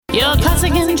Your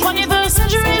classic in 21st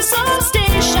century soul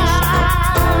station.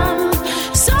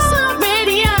 Solar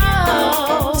Radio.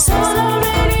 Solar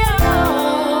Radio.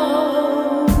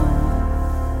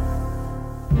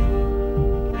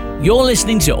 You're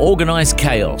listening to Organised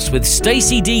Chaos with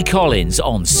Stacey D. Collins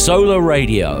on Solar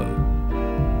Radio.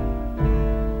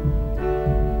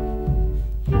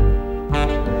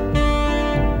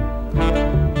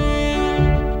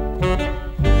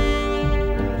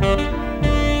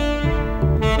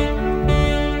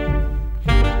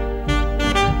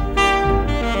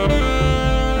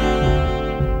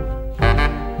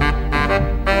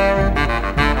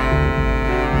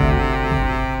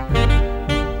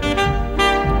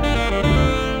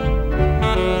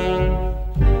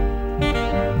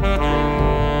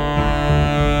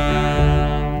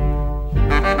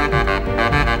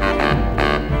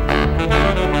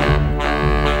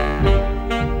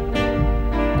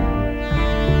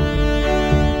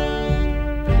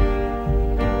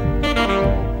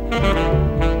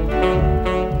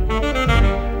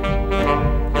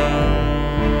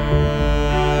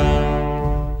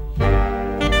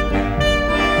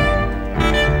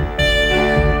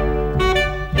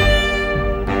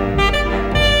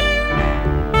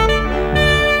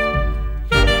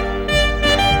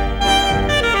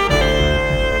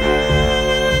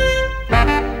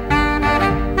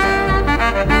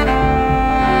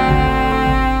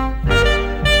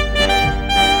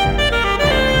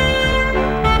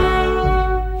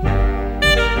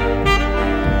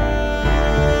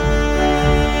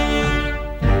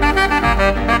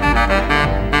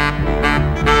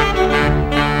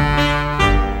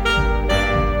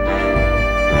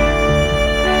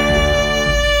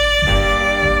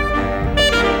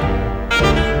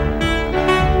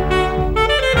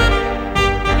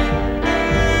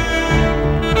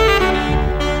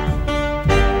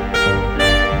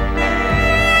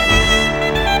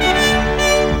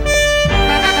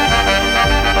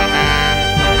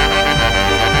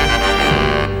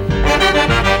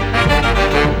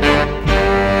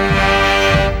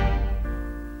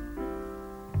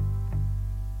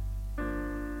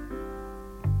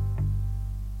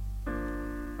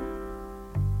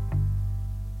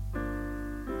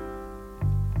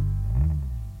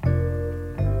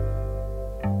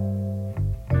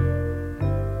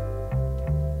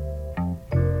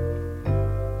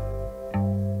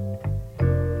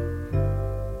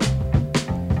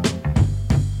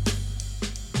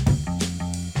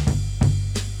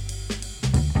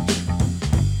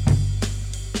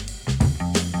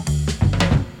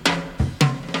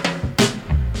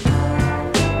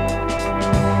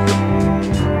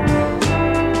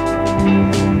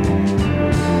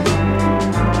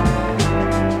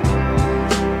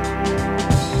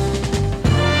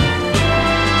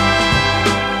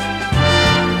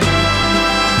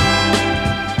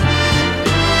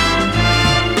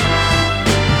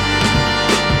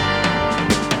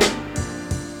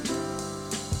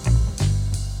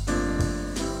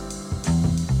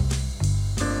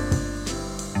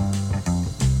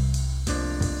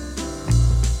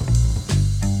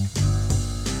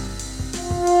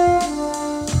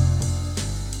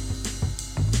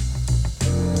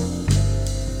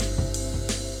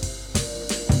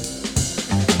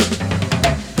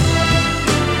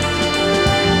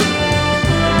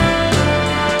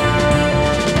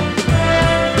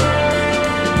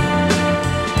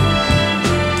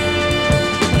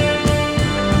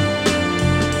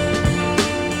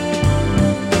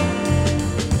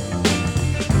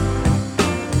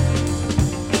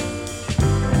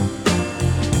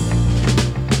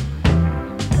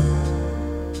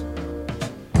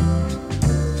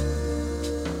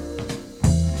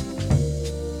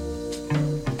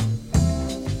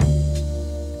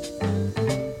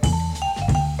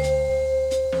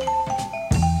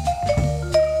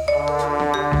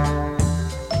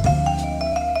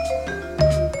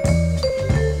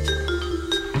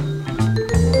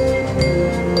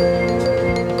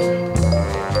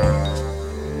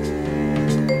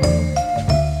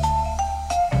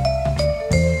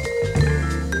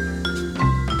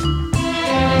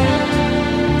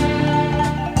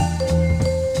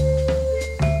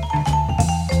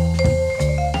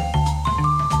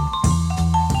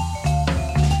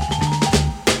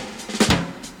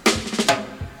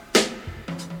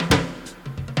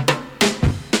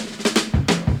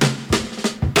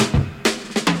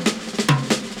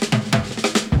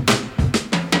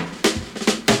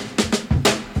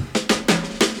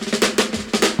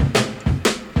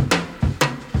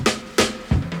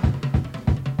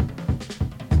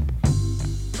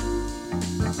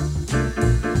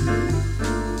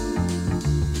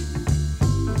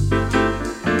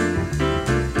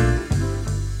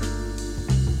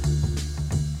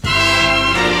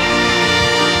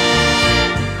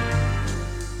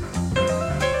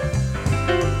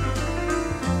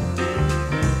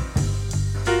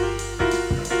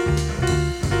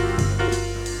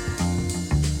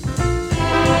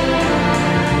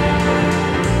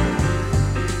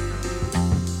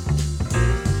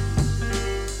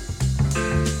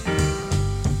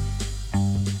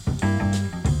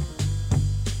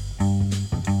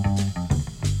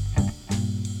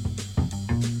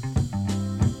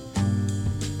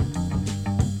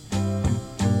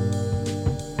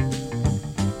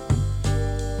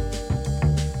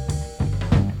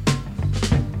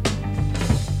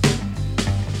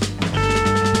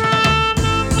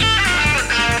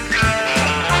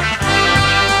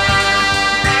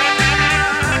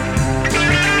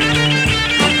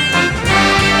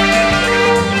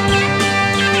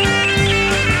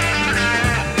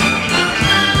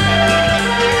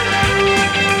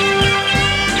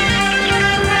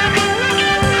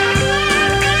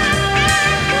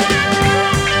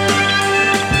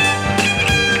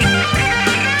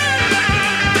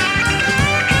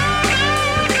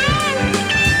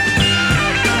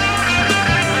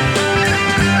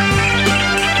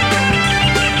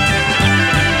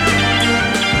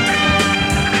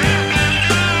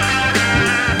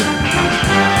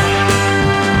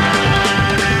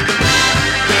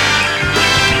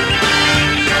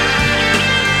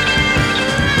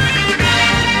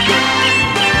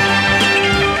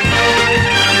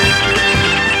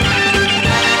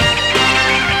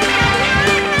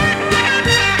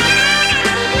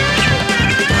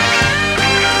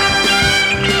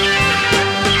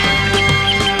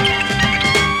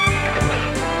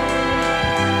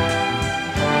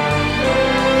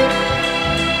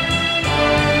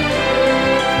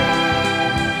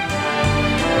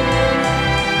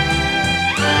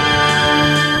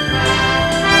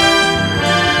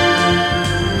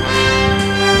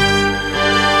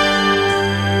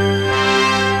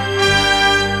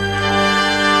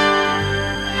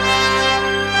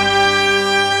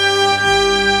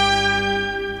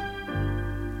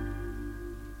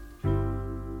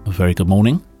 very good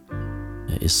morning.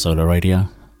 It is Solar Radio,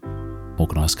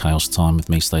 Organised Chaos time with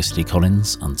me, Stacey D.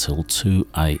 Collins, until 2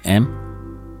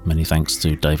 a.m. Many thanks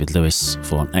to David Lewis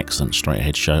for an excellent straight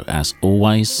ahead show as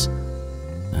always.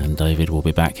 And David will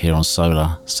be back here on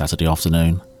Solar Saturday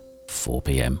afternoon, 4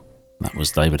 p.m. That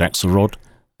was David Axelrod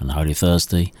and Holy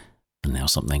Thursday, and now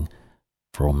something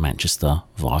from Manchester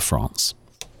via France.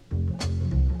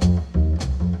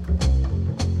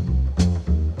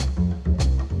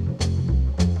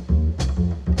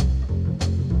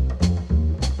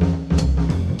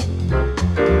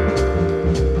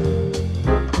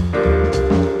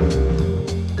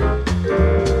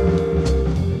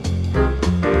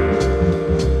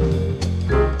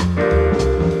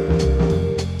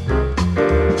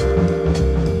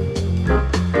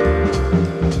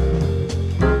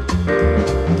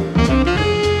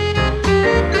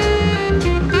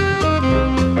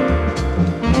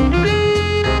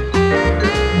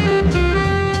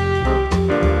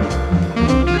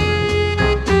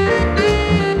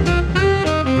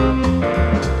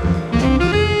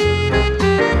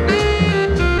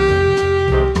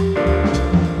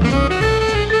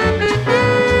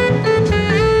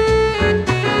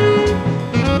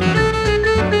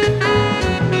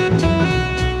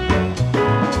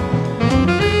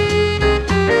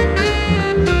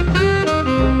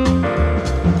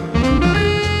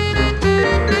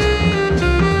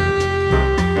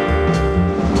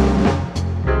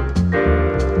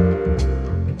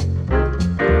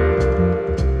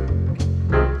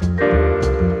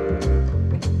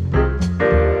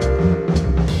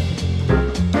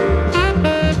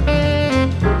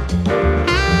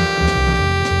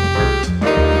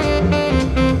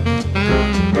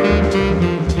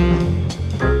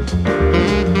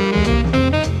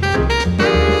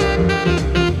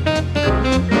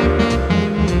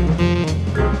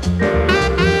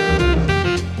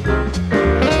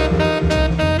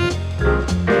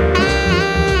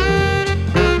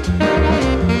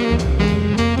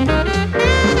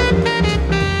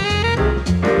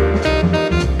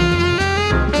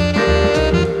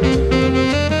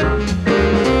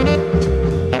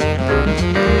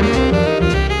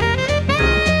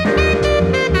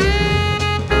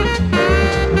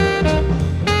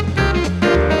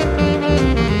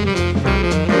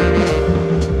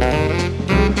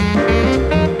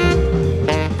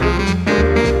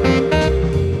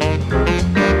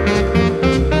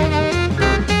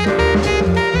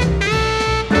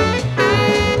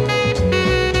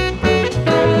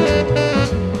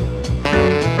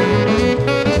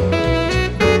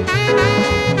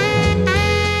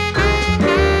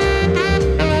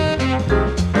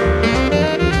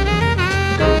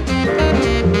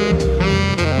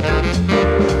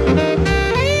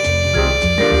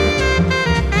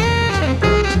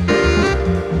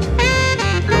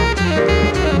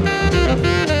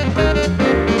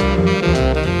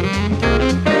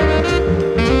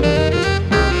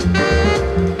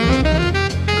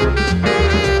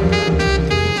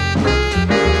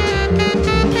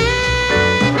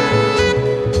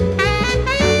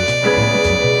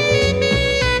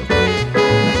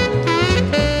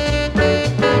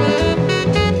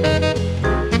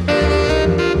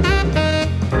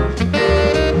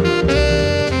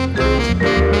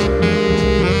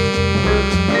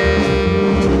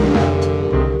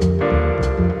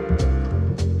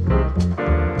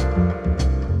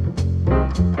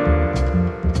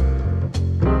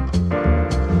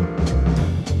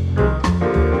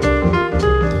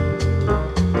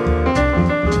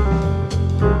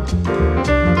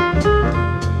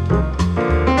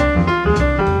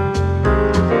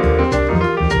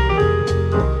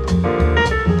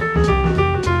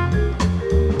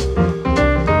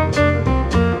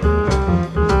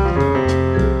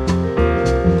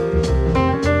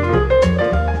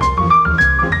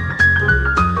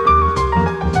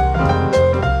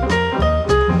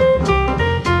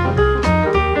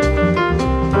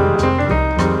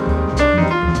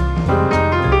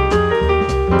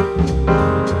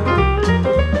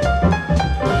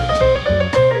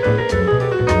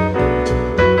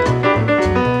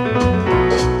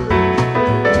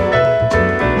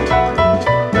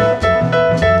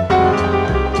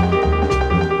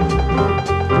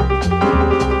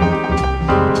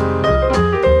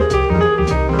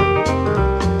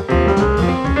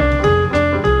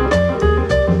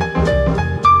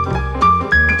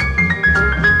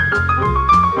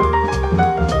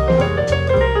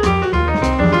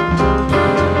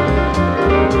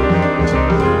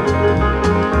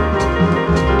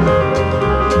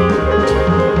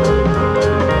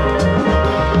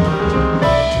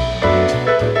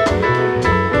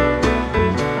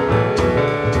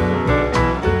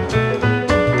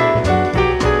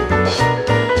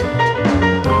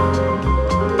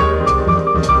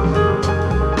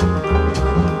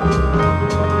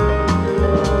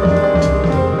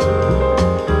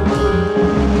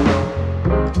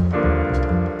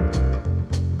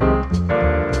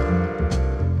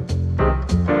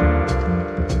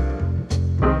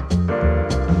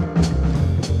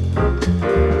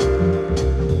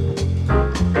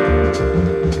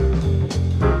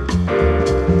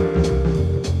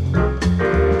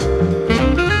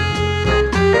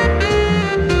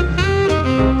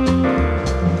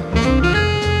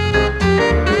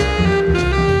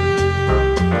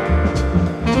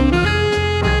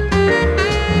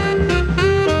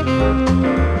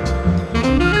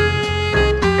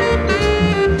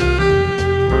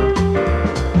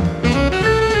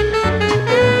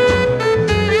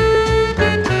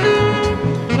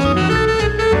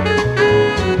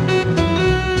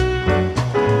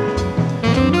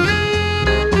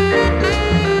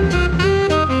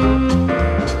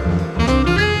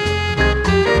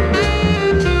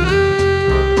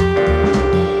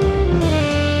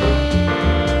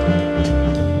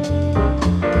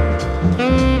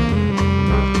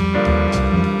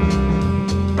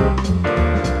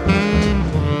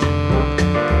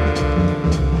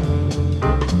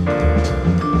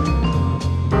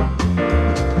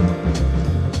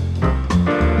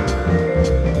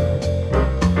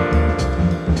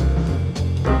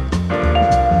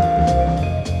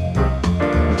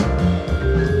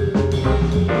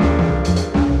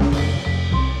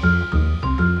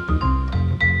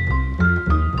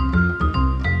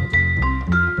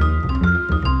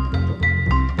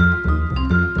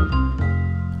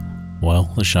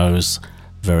 The show's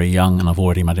very young and I've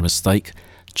already made a mistake.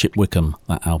 Chip Wickham,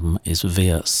 that album is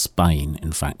via Spain,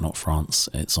 in fact not France.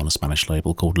 It's on a Spanish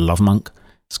label called Love Monk.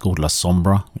 It's called La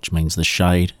Sombra, which means the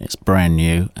shade. It's brand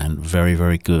new and very,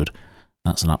 very good.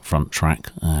 That's an upfront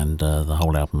track and the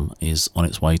whole album is on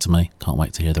its way to me. Can't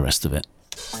wait to hear the rest of it.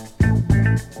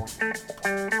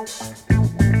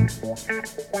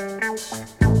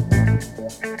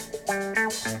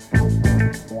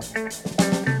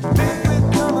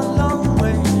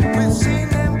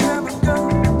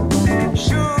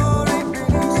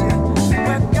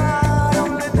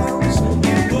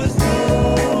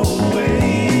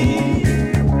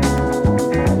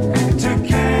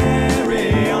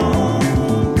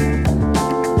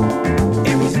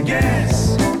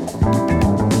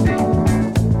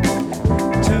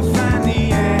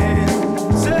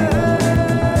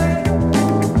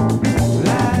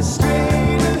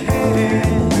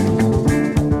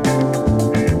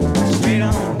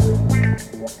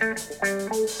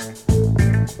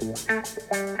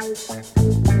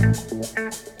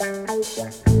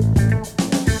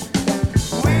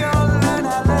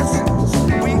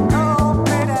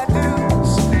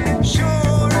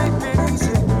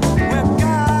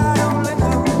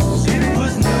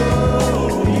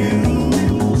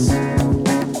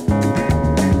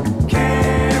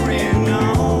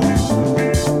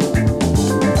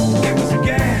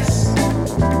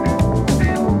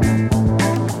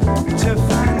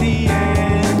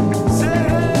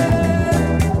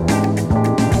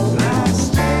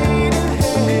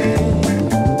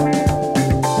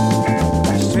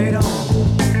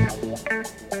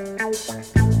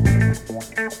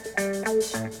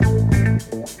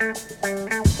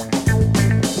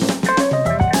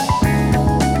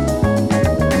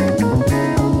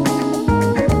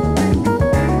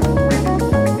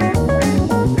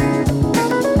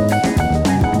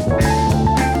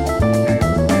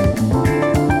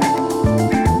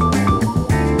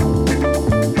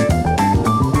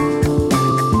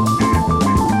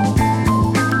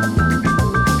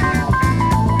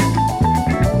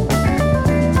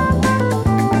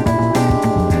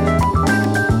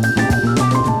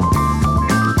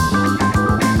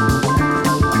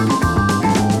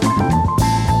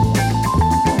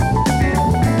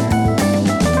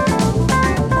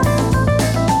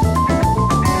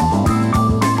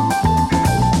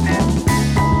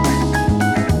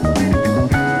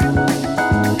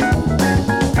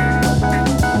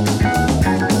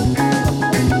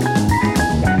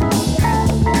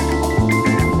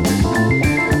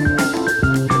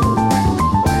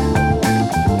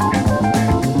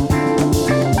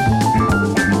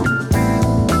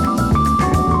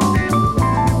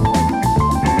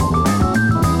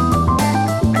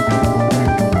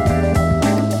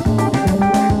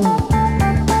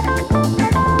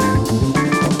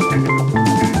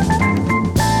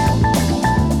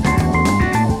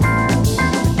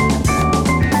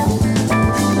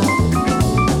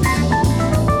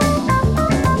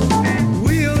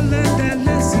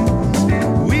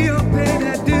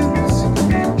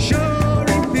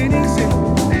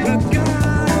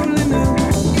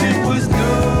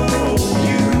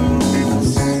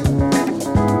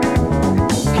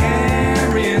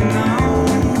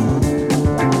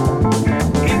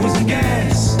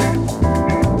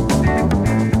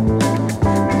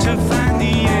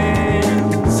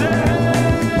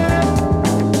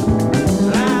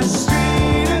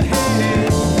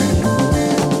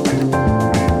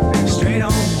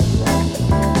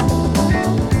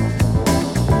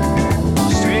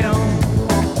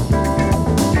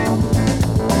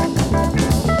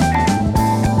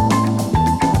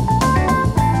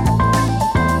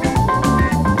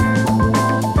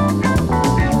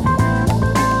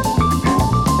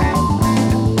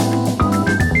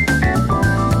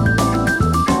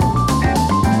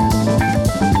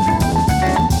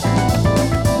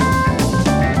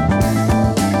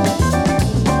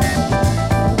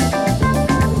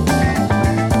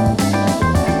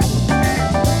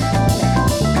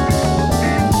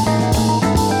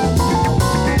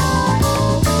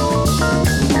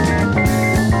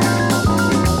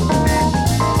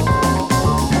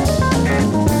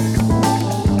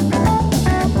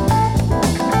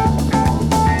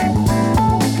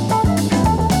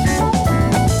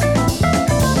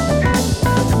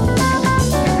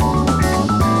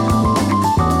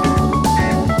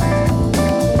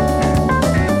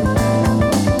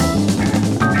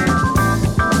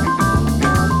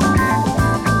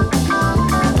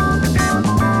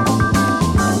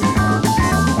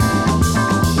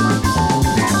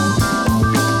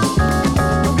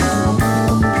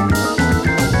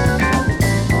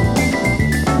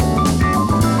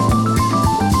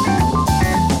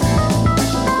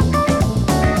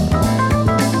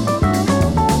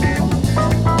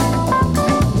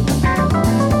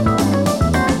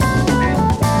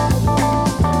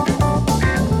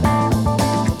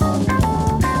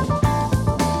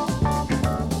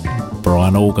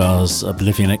 Brian Augar's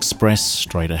Oblivion Express,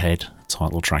 straight ahead,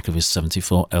 title track of his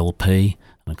 74 LP,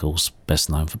 and of course best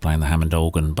known for playing the Hammond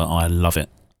organ, but I love it,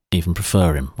 even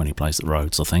prefer him when he plays at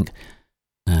Rhodes, I think.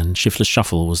 And Shiftless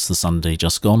Shuffle was the Sunday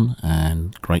just gone,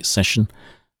 and great session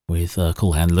with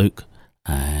Cool Hand Luke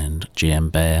and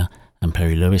GM Bear and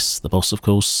Perry Lewis, the boss of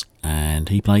course, and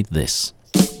he played this.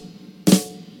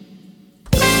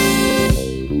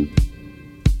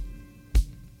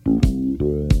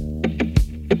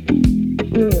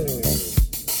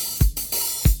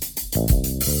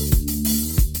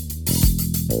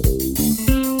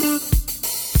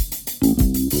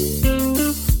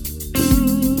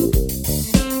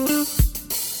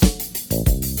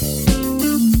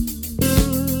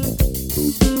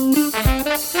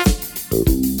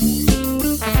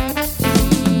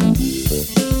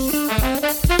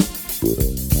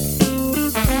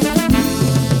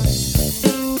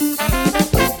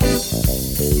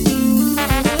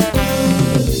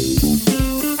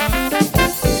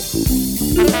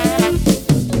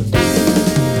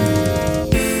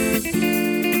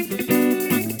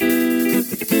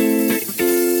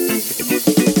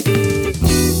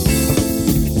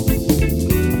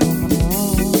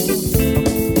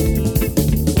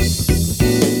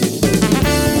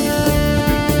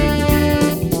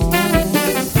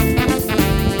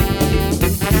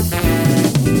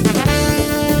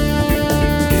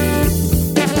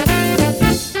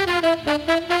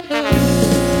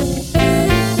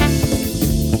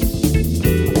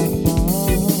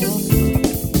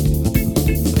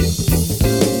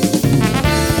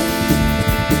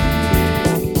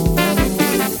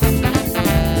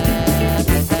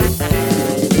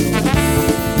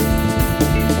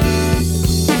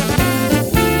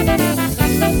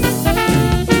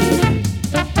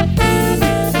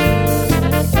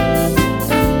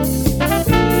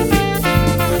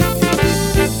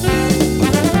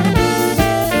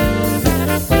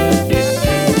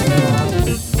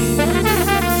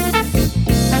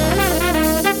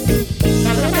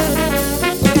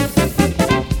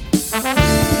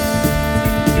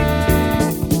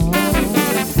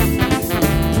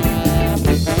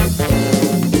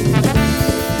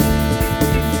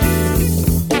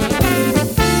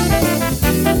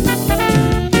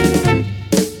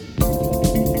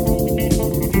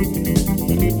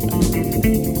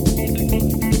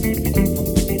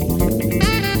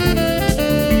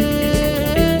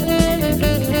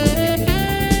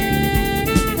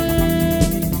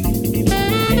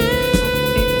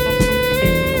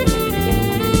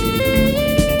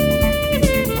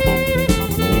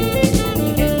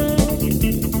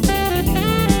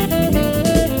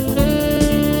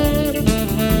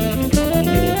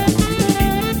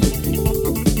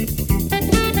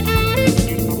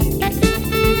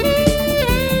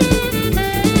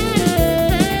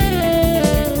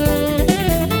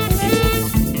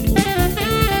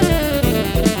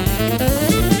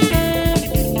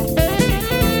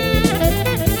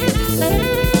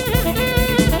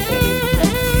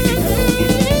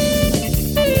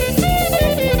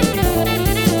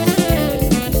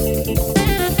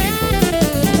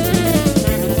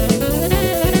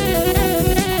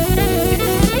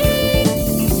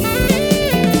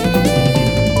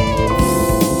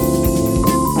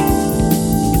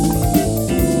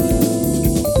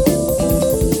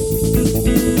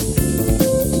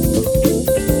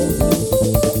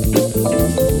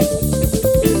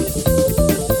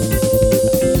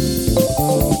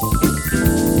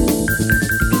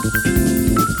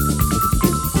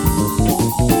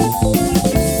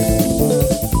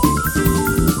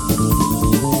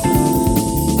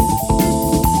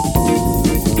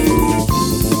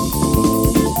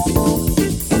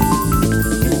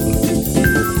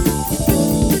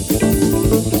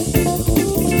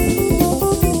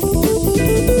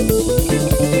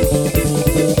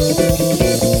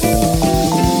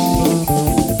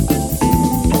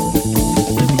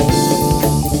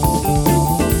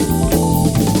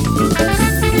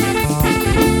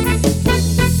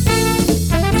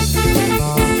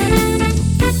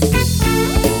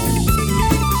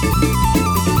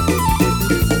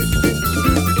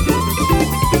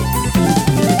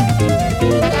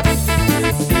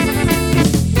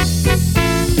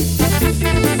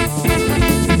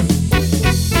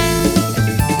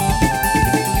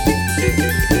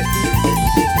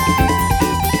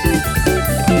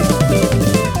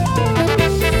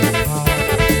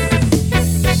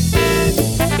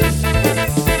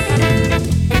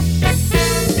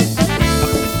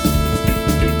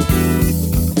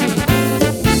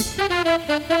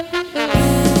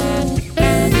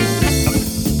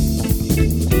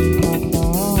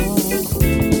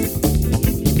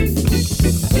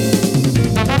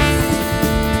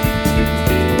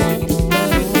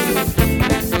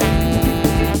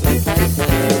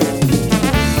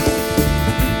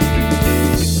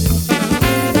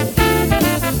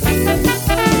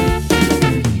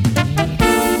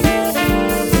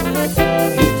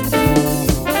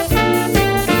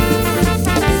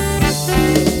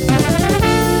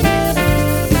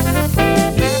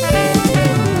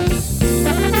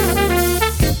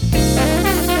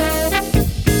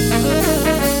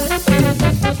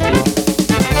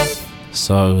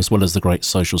 So, as well as the great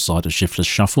social side of Shiftless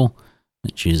Shuffle,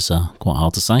 which is quite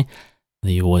hard to say,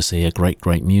 you always hear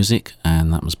great music,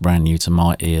 and that was brand new to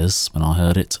my ears when I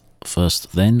heard it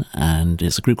first then. And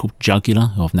it's a group called Jugular,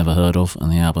 who I've never heard of, and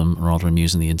the album rather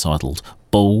amusingly entitled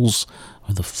Balls,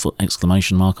 with a foot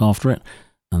exclamation mark after it,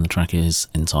 and the track is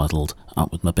entitled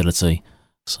Upward Mobility.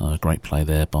 So a great play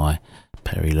there by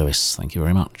Perry Lewis. Thank you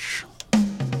very much.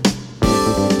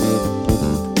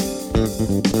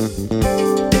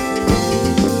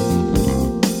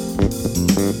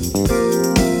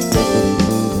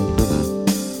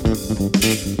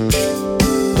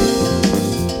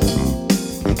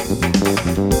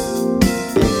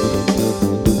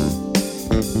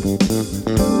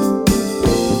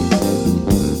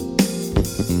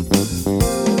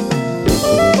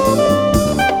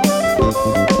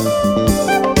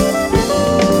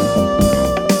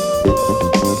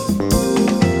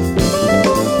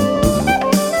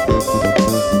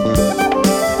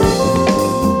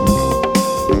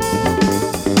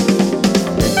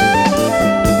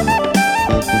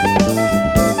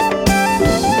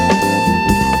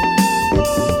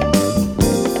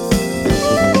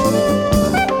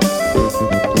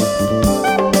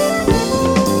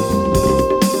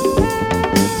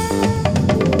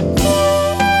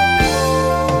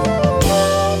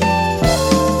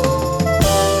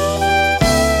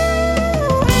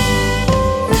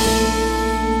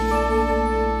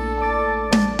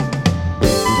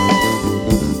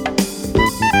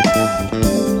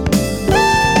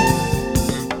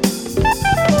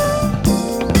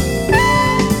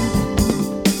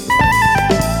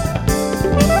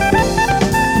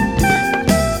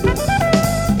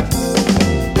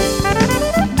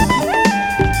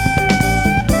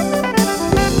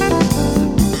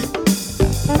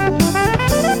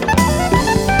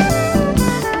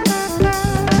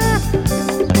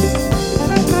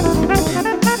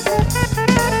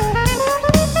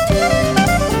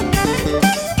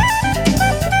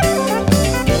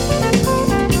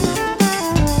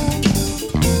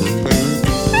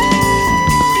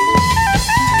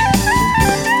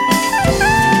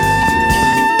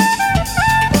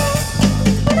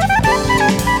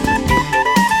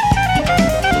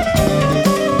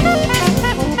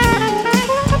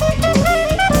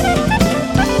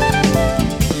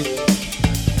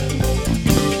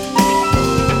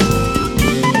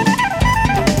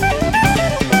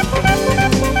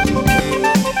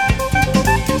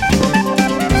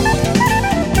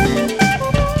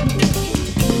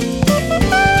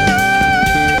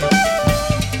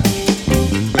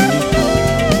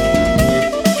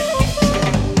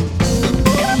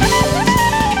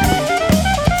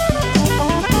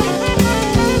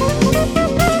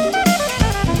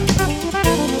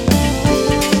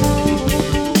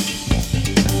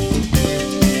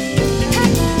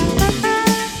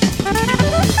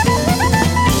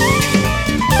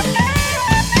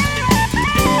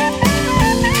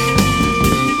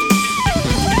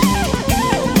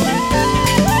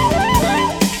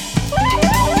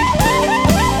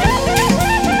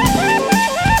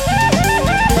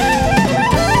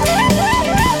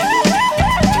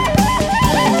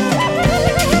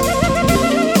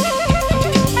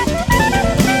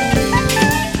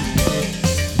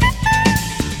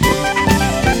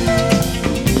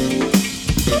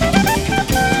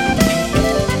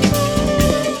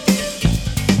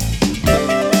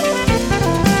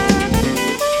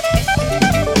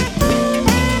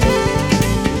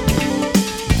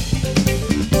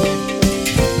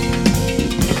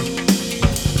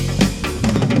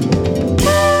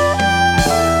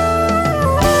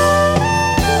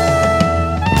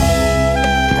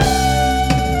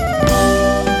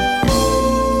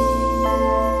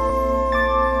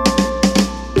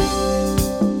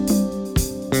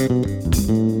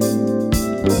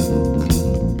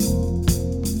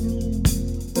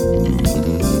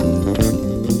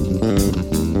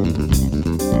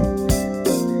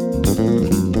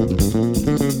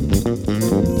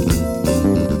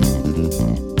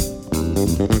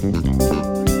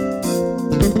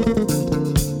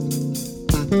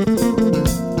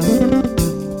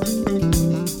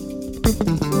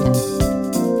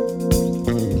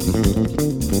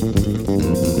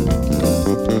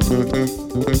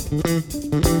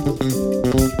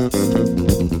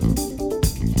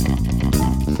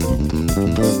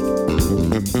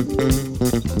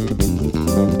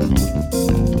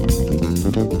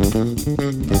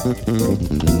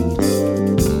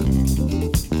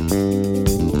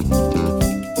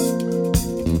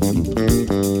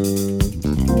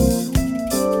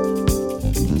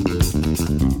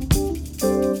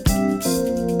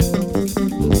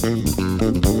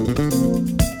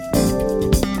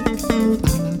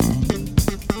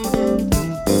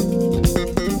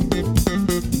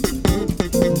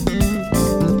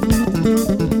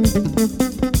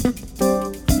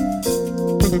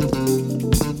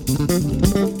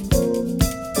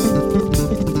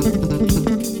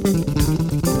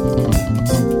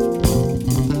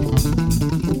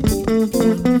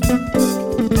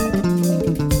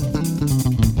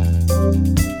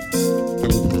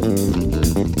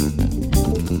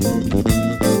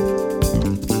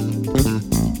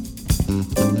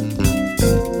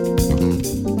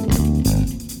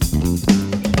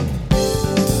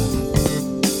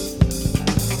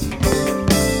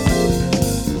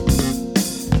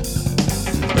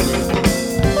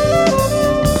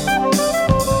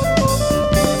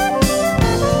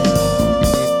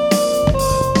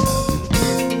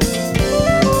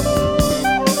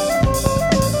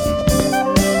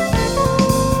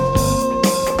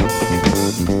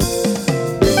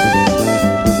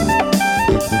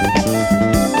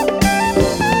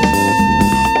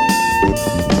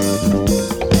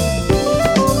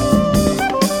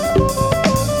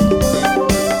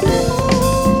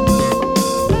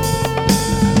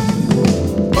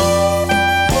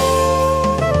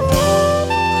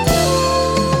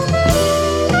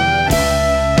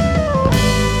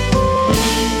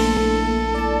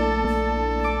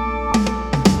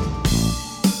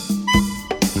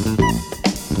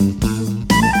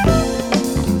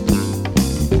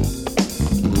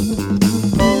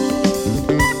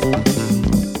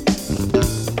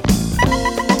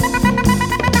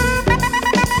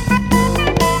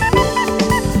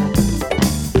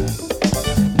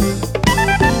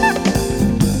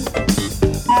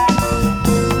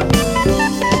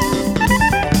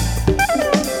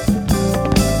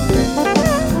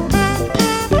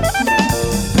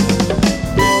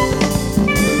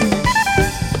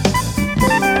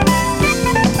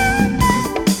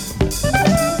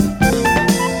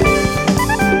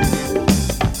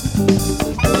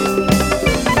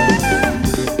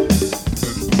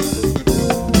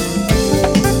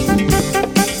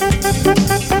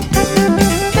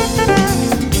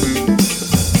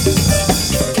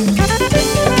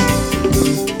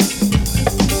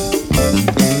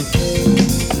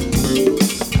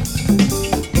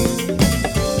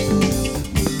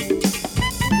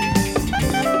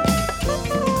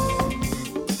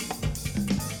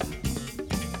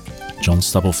 John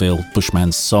Stubblefield,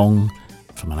 Bushman's Song,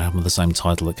 from an album of the same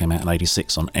title that came out in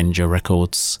 '86 on Enja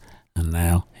Records. And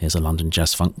now, here's a London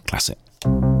jazz funk classic.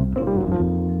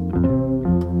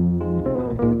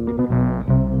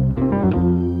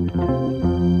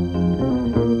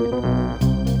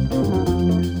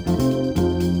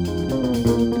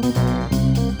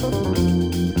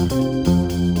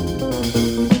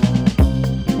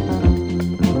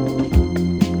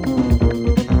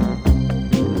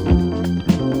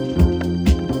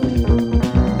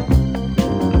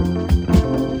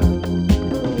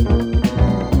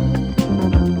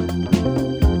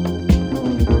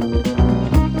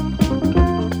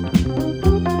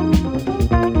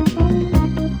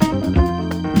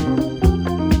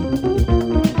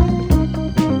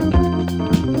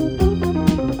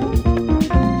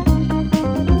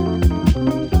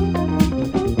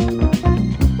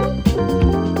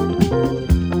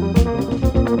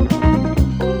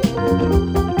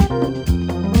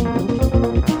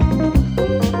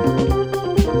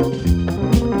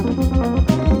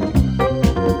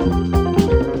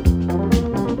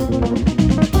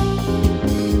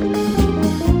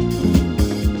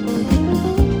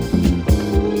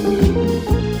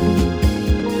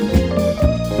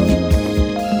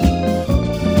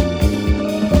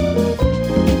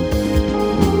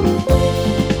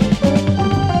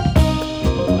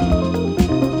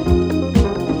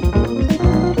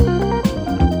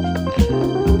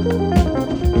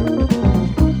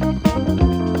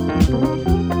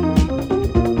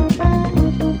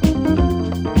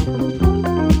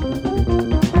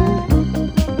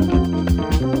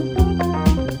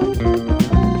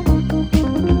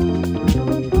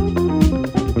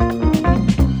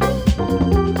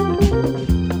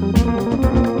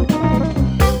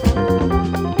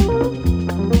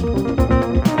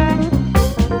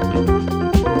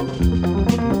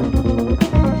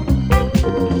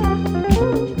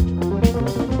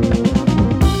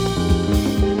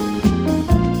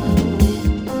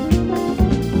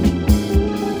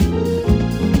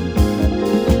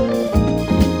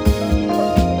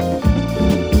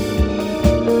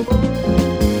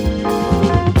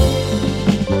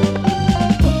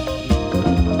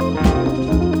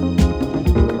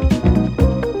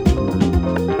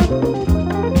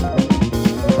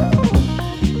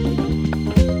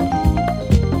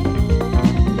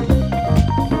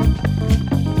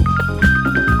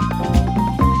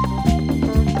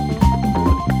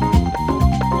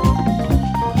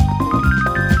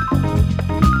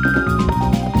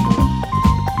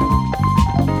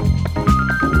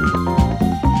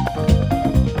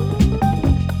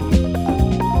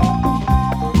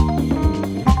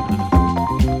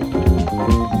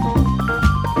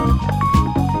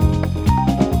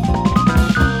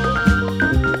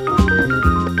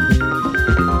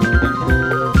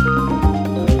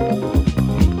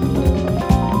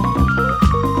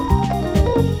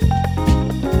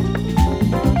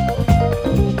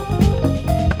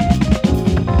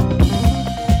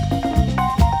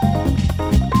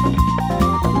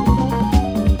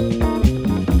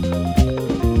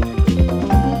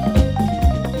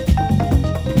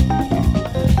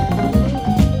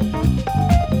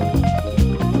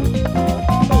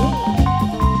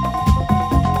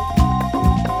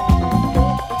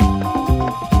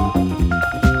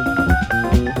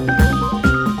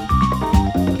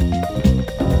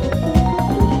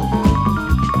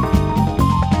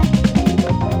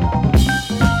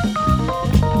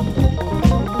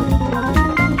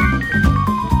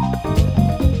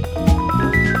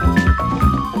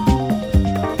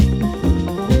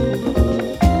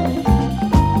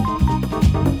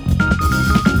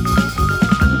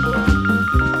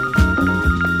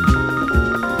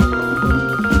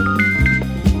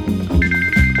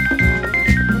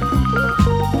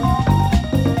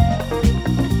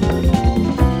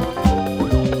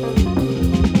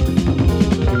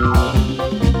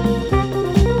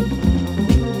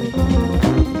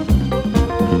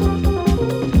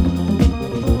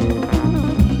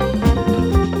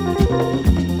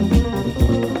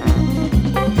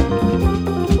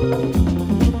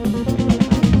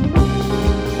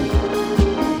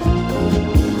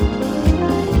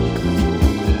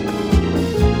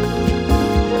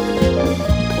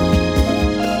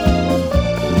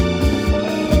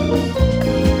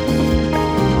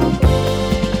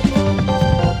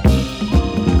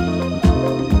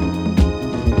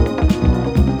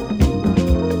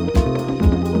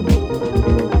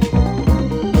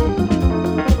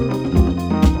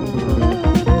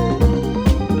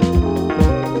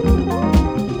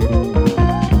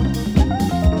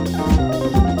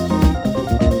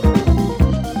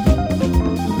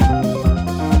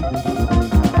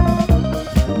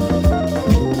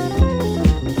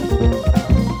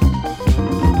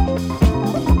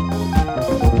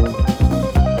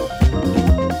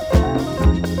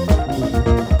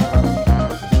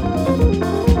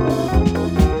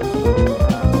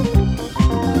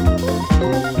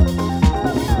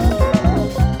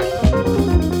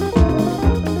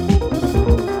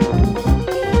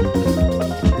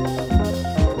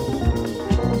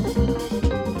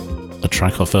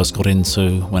 track I first got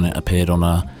into when it appeared on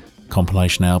a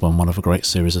compilation album, one of a great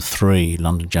series of 3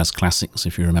 London jazz classics,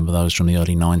 if you remember those from the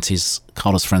early 90s.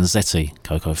 Carlos Franzetti,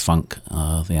 Coco Funk.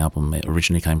 The album, it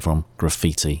originally came from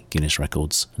Graffiti, Guinness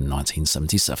Records, in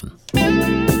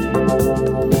 1977.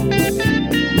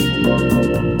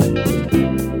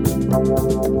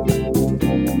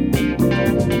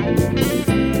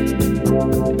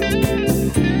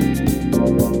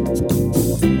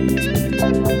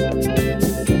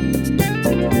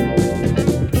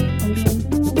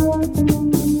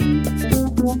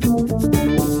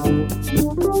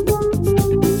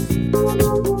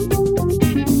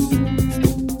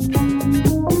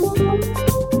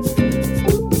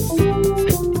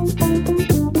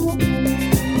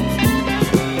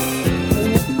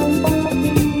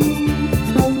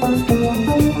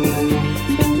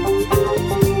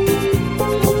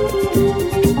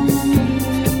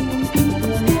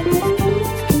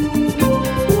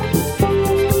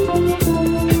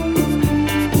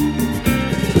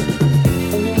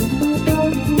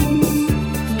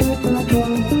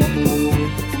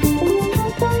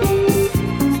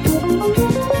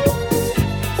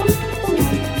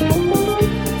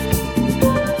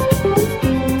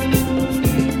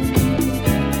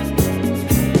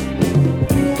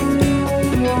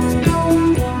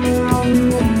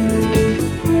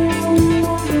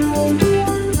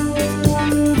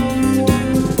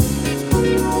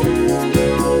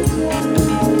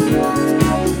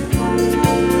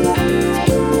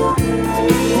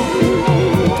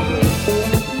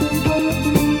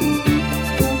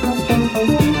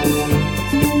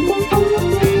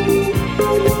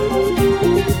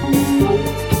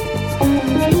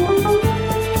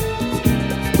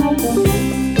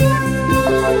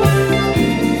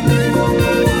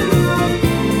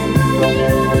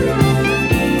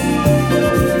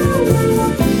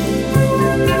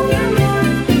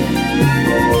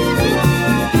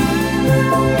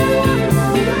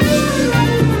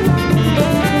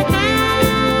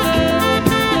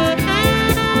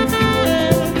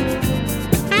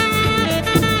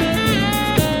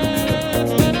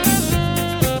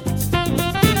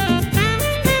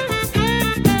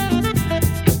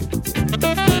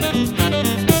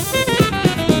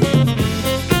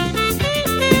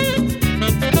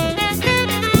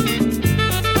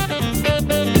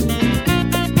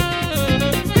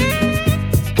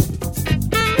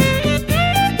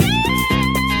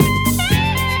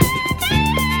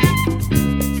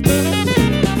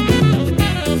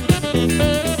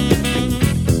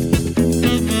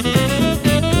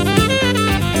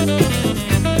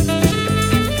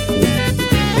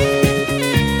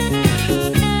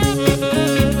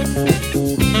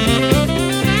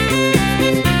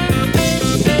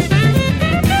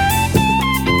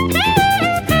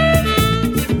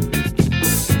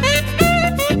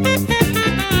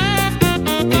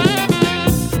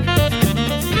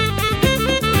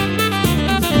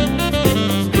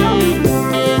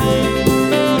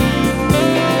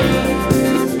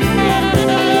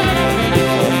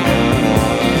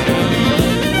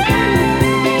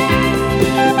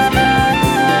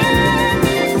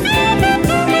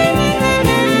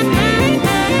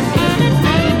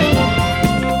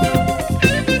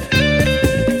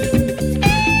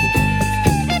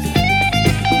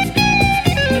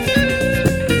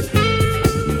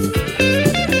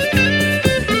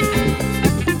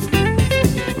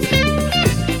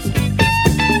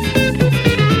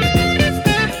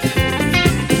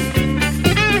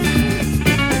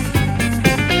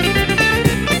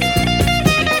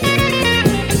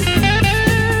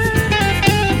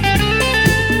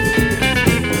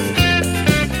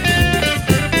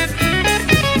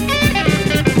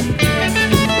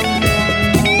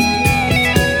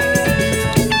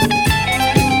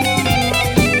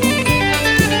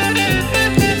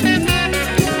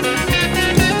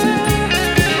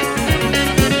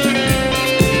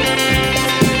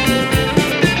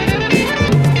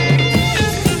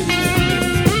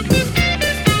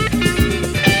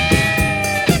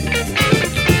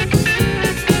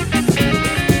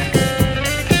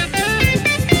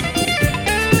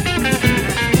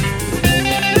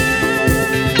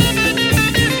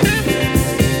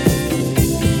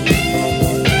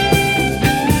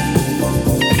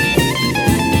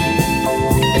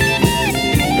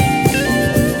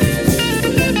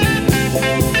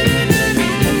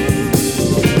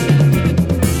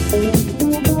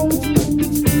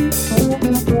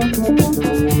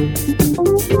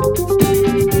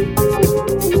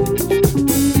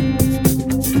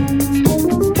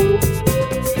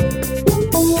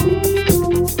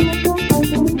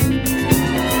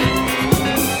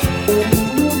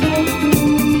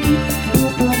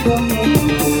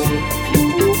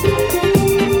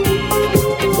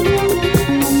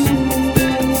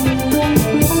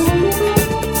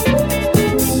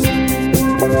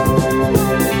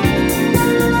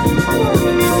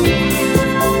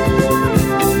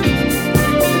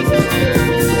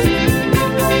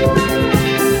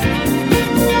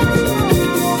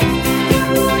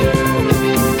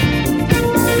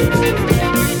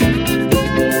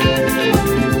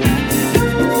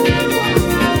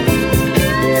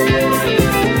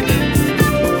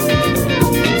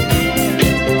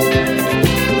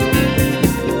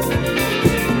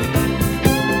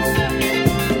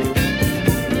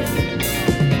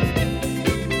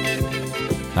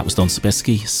 That was Don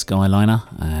Sobieski, Skyliner,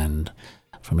 and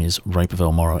from his Rape of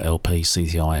El Moro LP,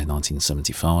 CTI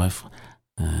 1975,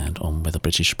 and on with a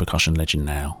British percussion legend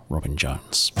now, Robin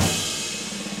Jones.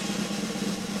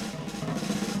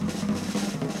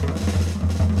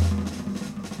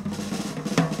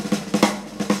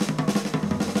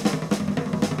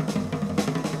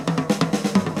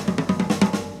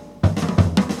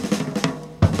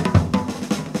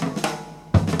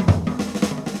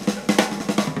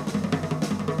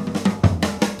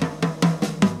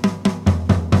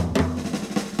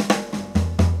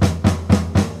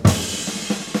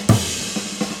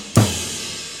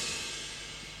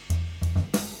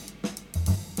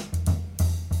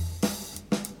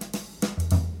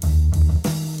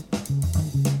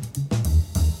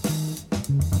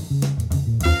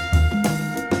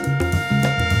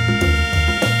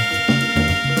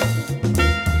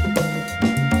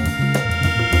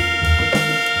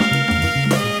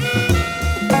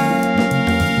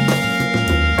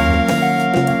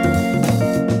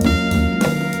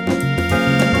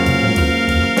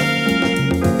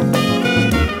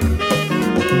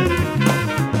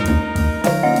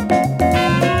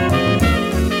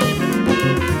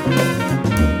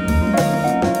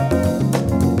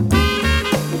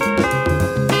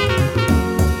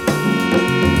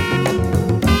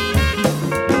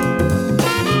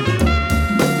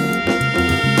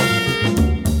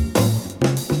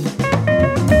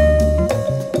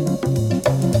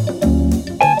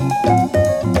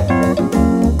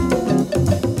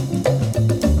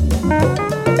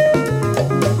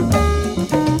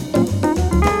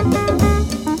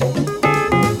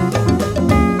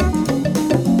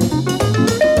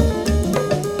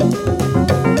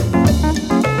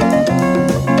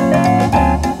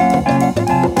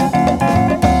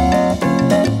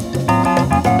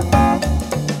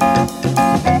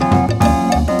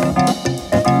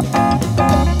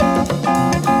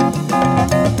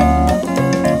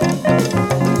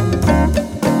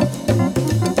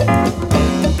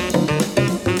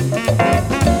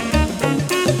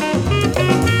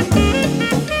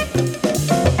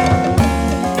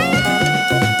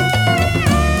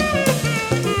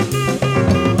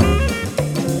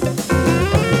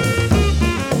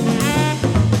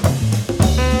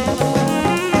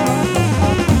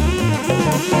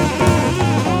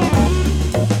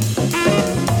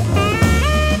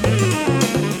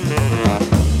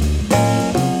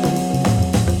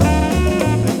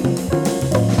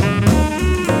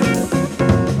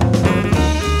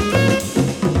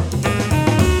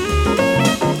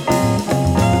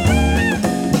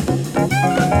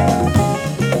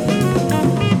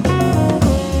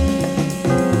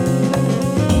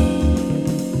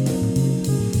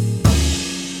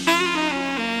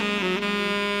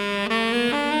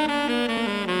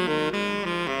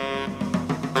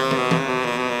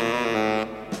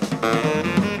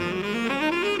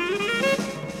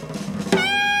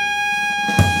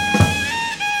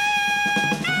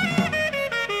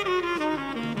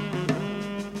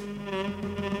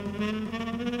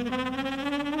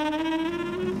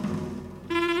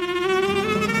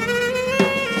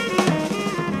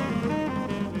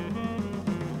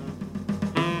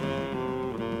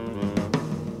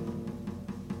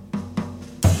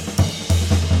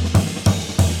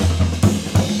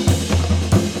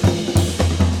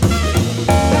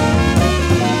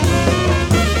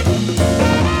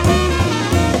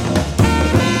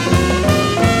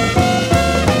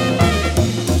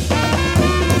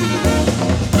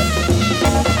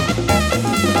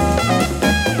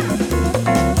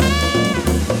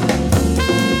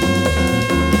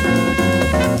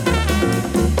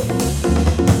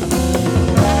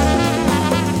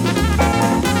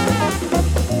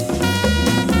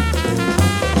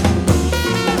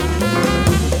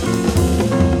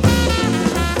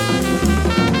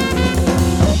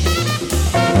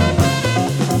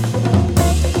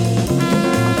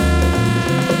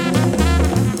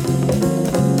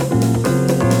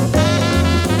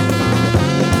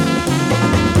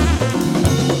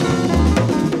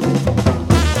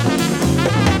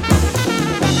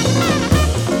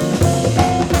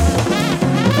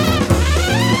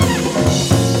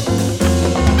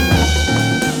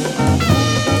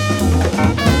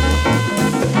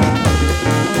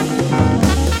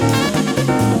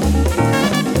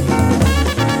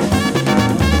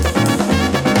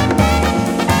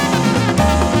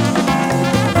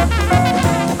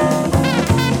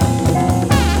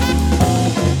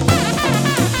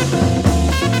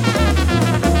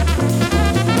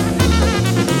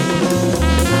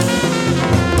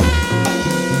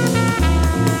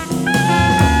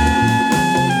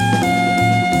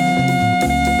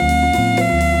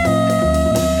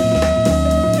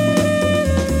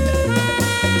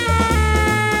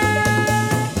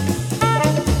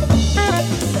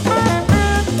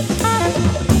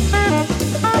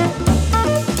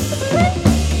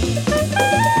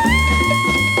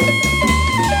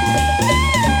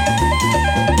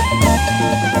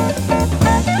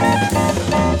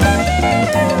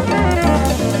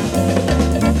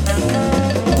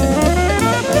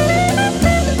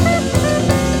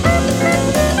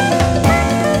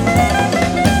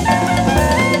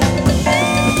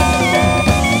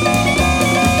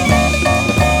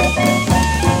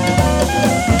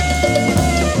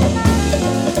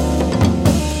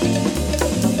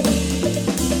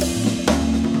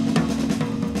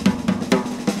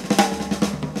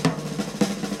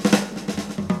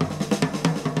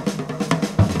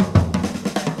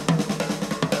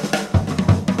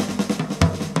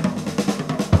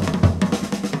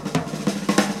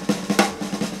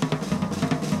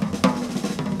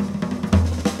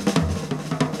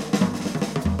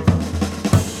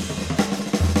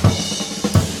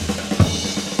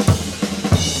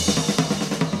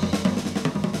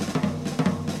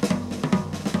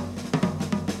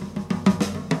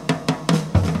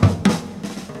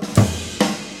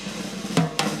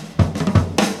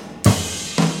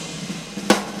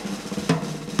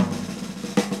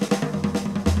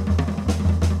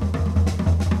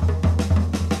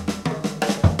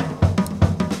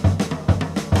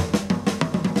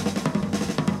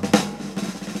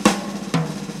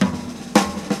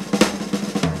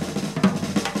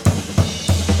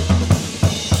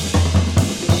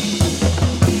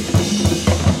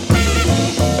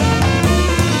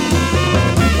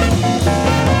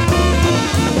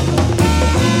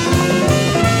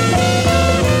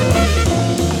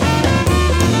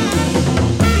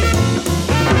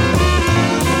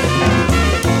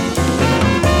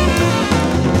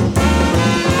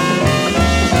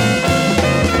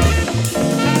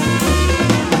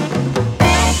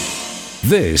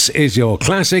 This is your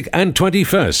classic and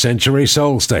 21st century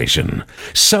soul station,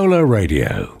 Solar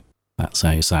Radio. That's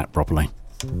how you say it properly.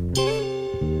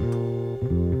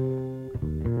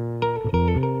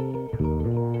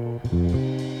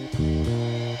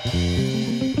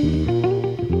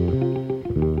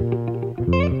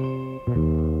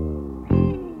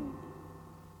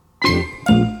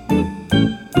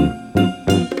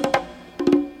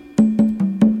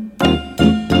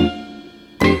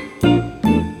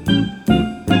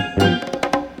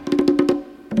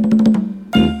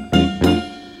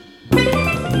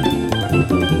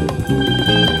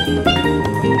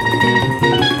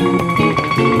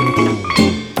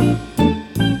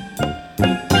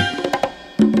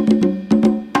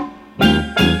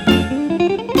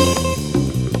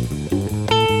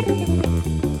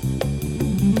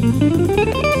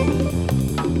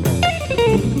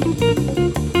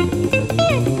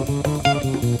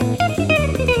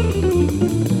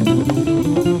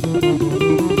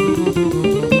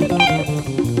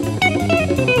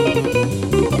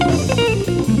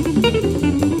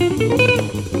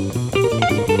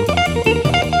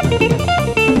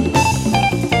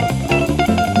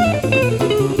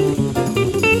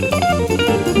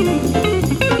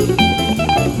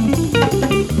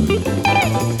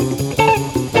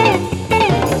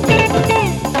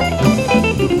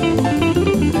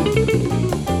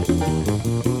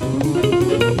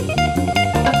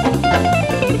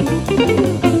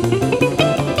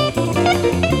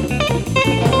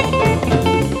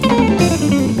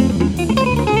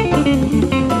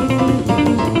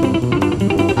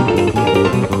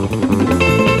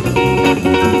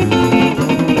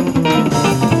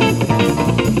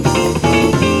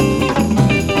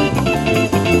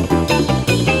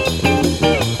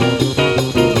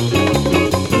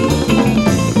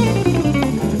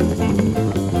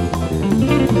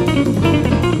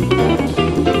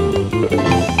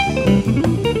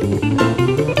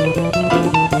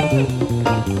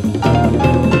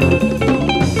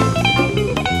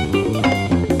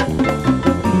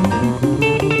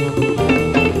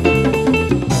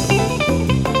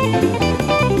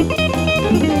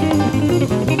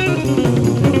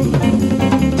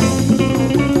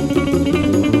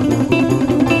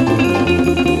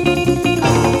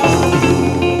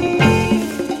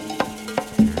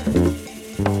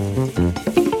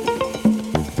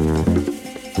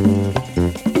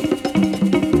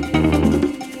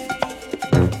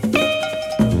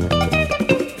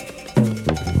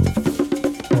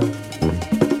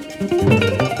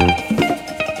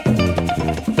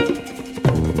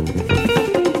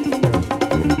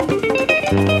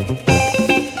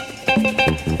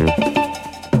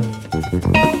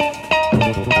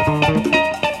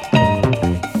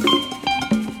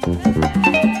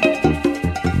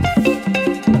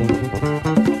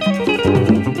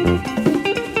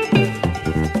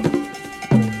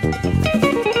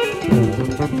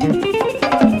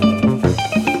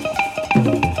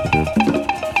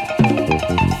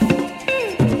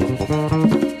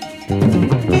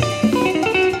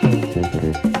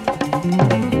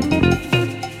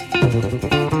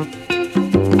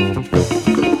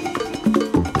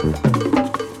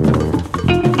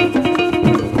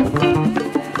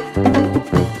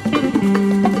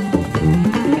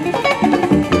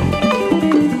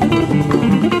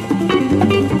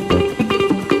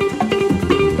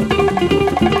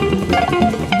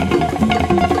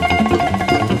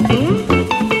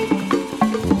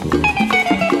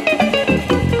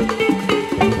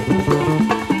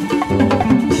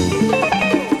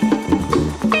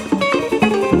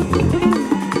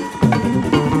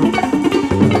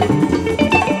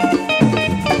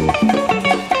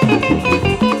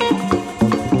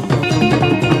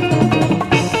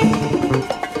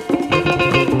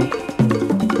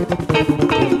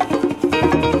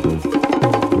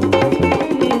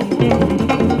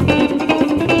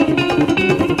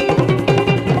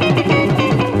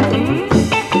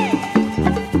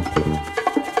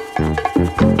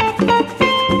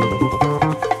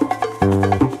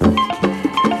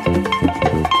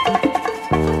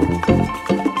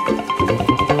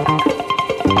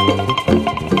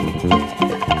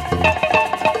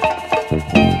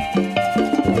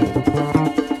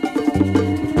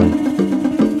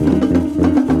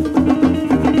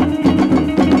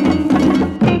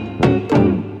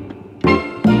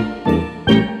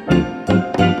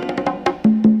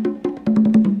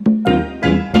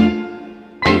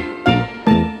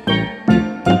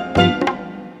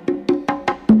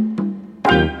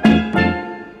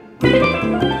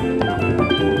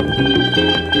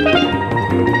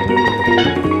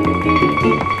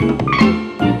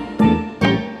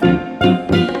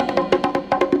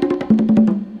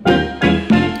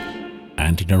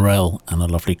 Norell and a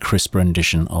lovely crisp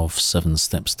rendition of 7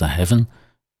 Steps to Heaven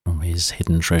from his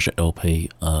Hidden Treasure LP,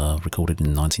 recorded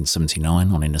in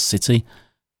 1979 on Inner City.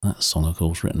 That song, of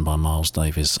course, written by Miles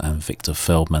Davis and Victor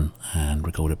Feldman and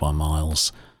recorded by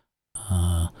Miles.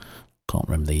 Can't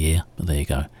remember the year, but there you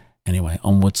go. Anyway,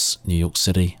 onwards, New York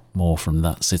City, more from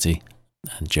that city,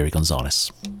 and Jerry Gonzalez.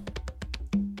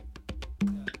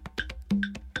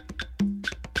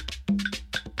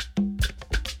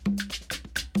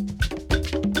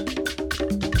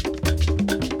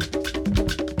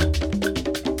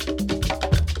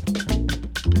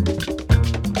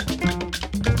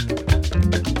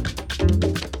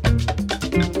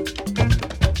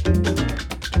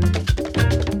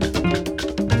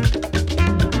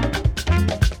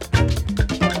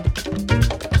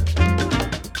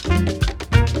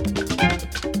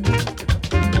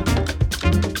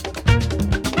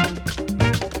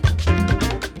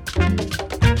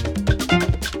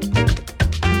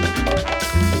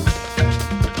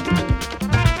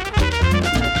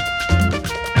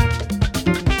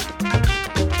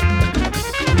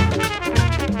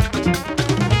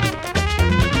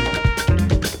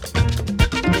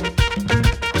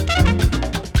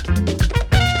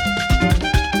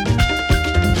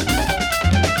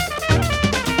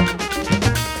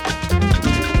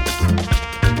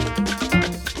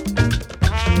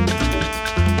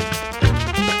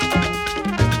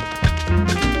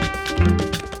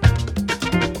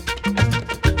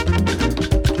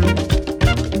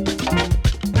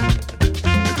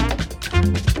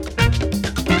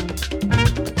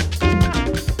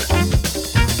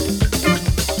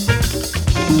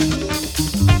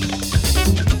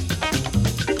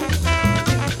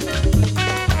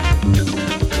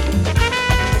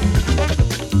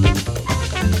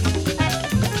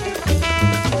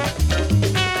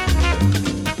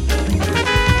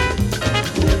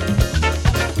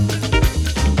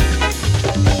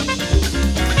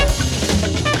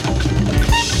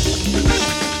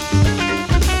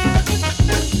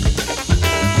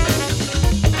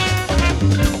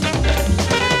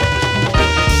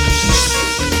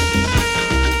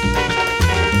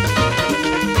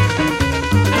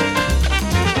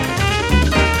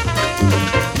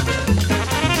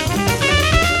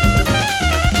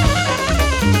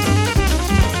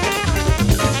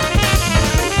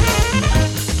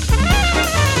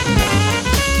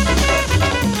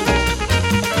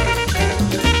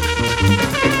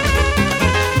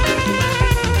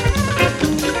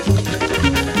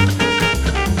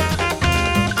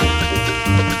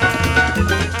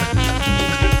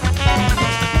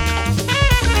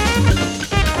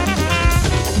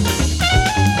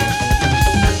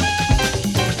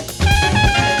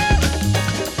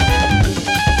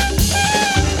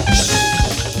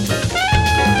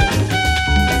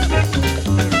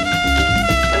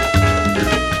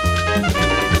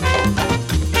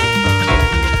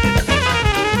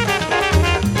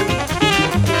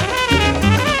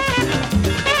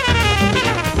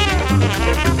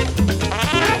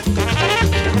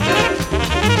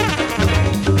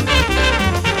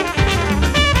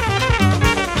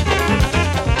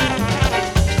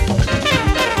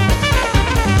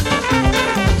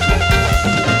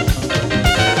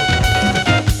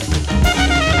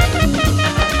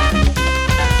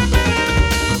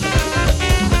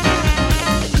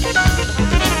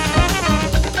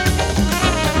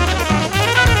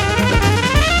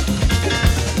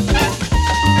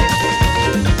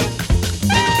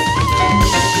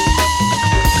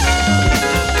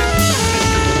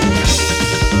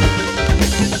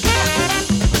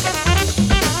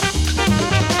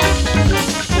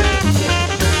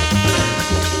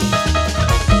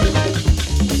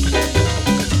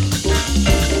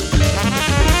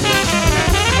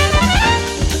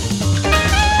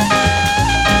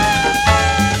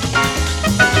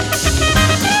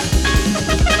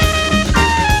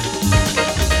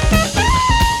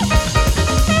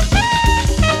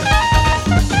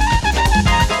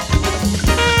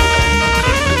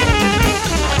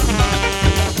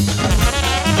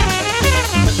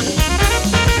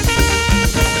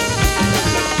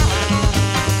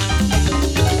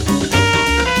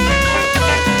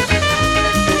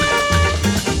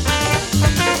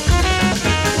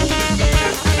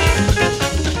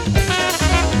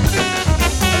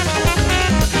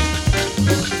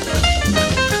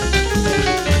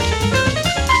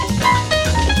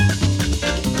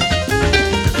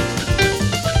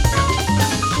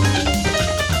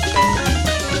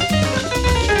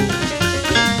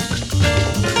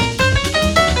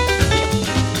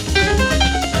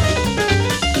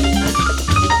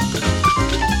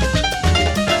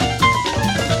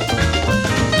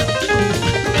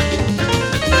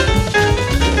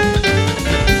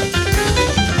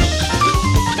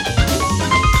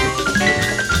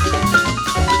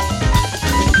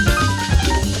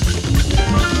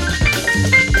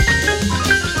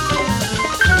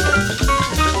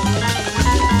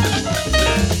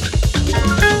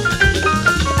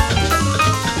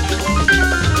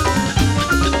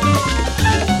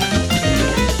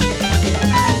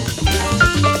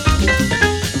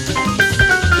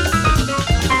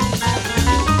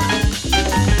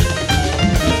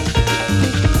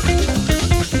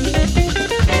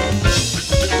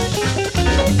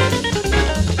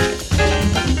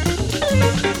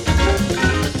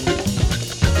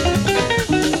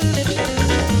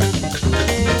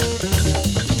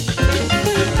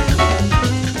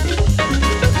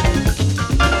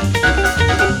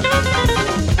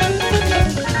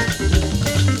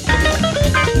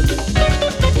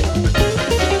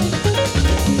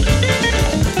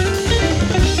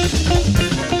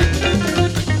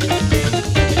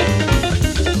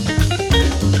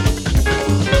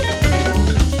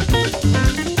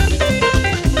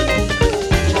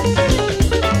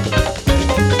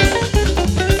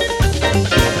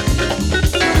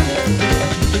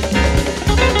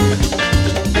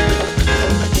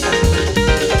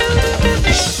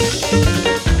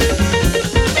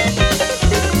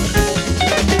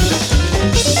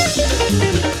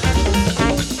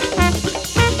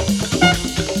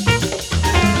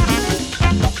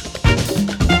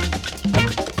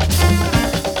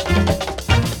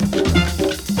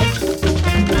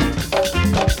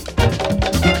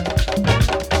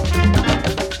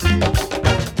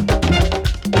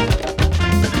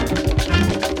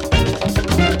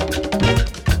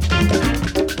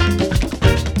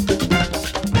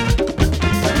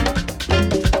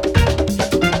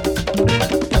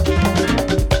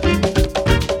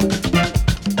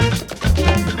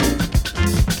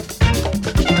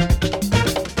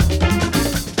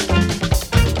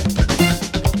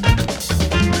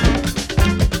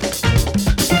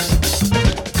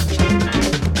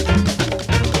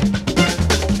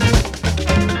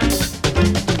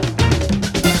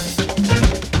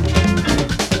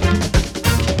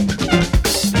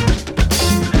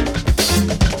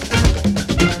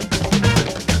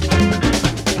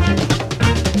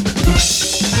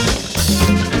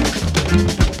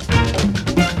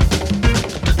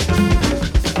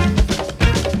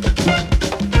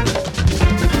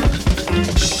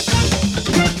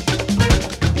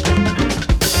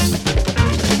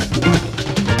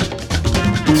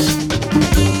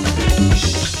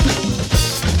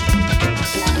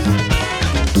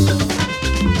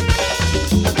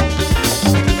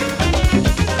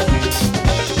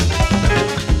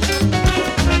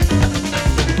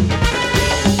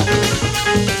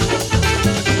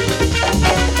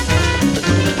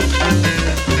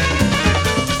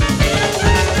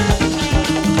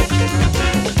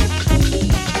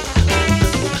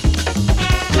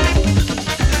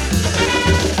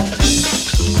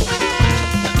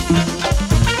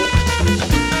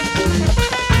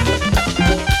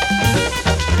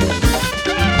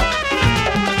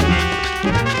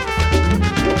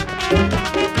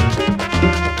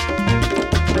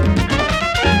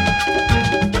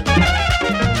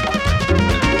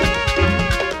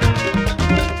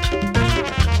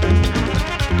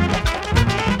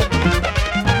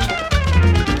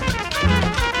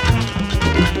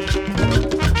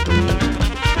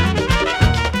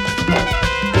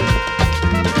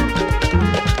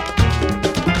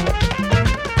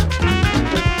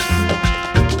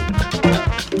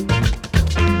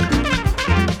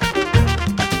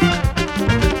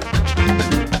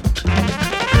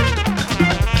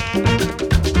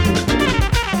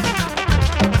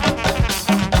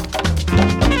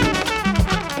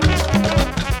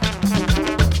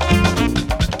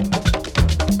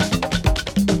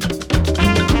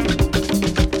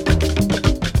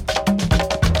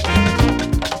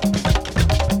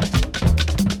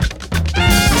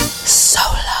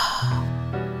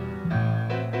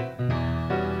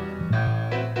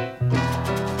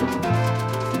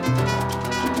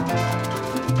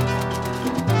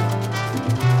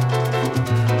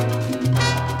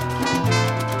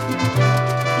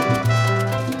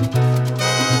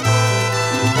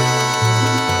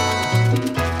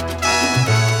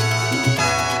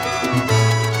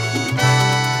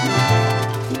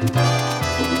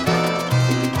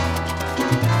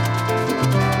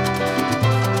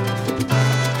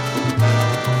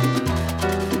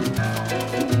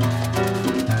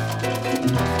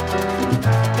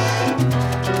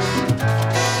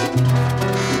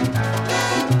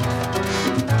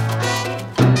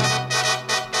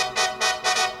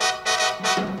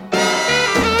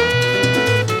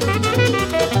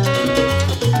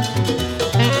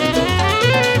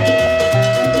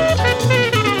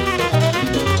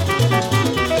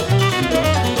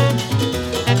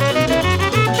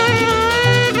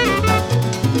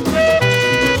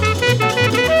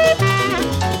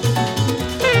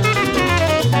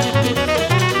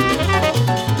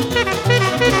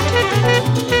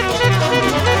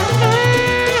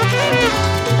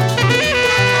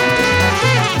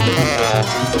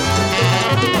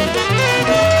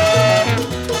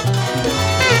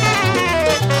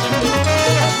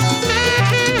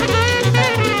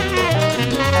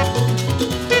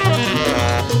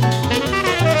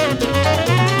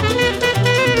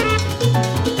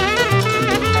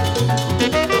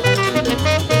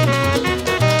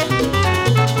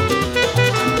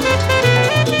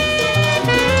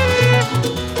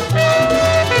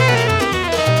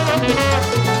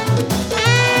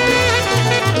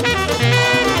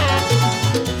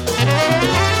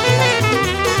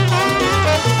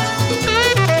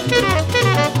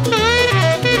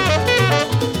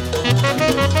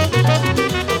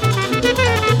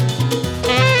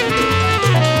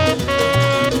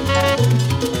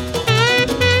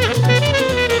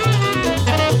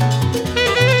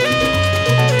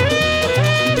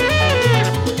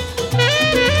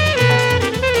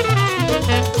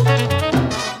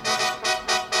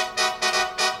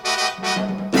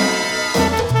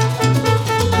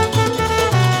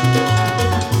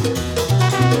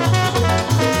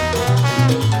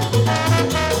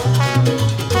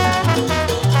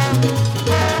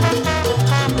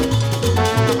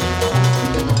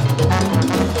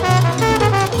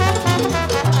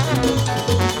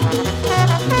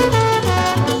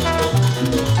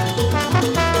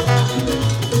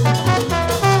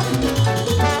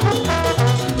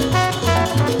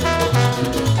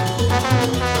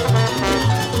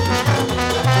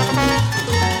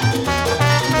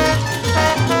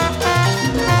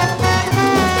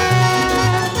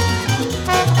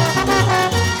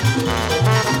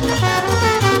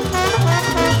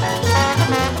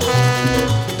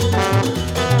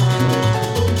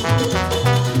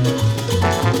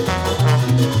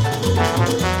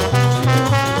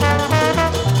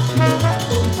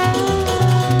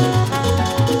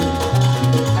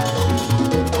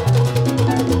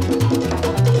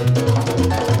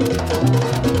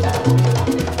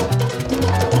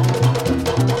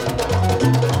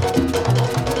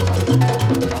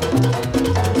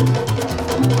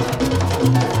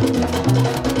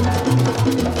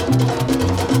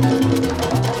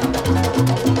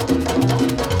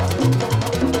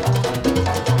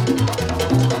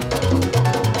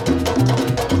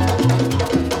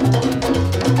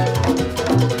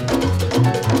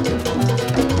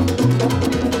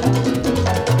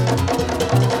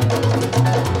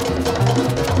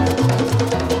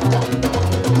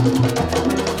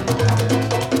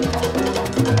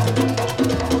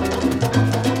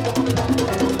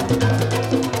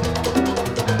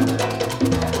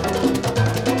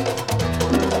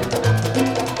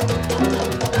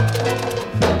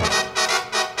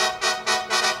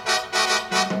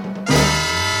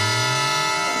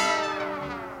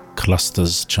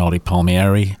 Clusters, Charlie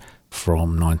Palmieri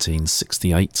from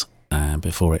 1968, and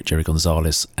before it Jerry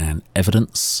Gonzalez and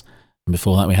Evidence, and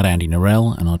before that we had Andy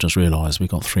Narell, and I just realised we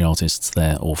got 3 artists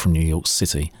there, all from New York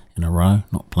City in a row,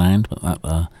 not planned, but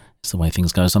that is the way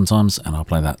things go sometimes, and I'll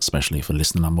play that especially for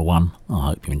listener number 1. I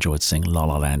hope you enjoyed seeing La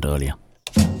La Land earlier.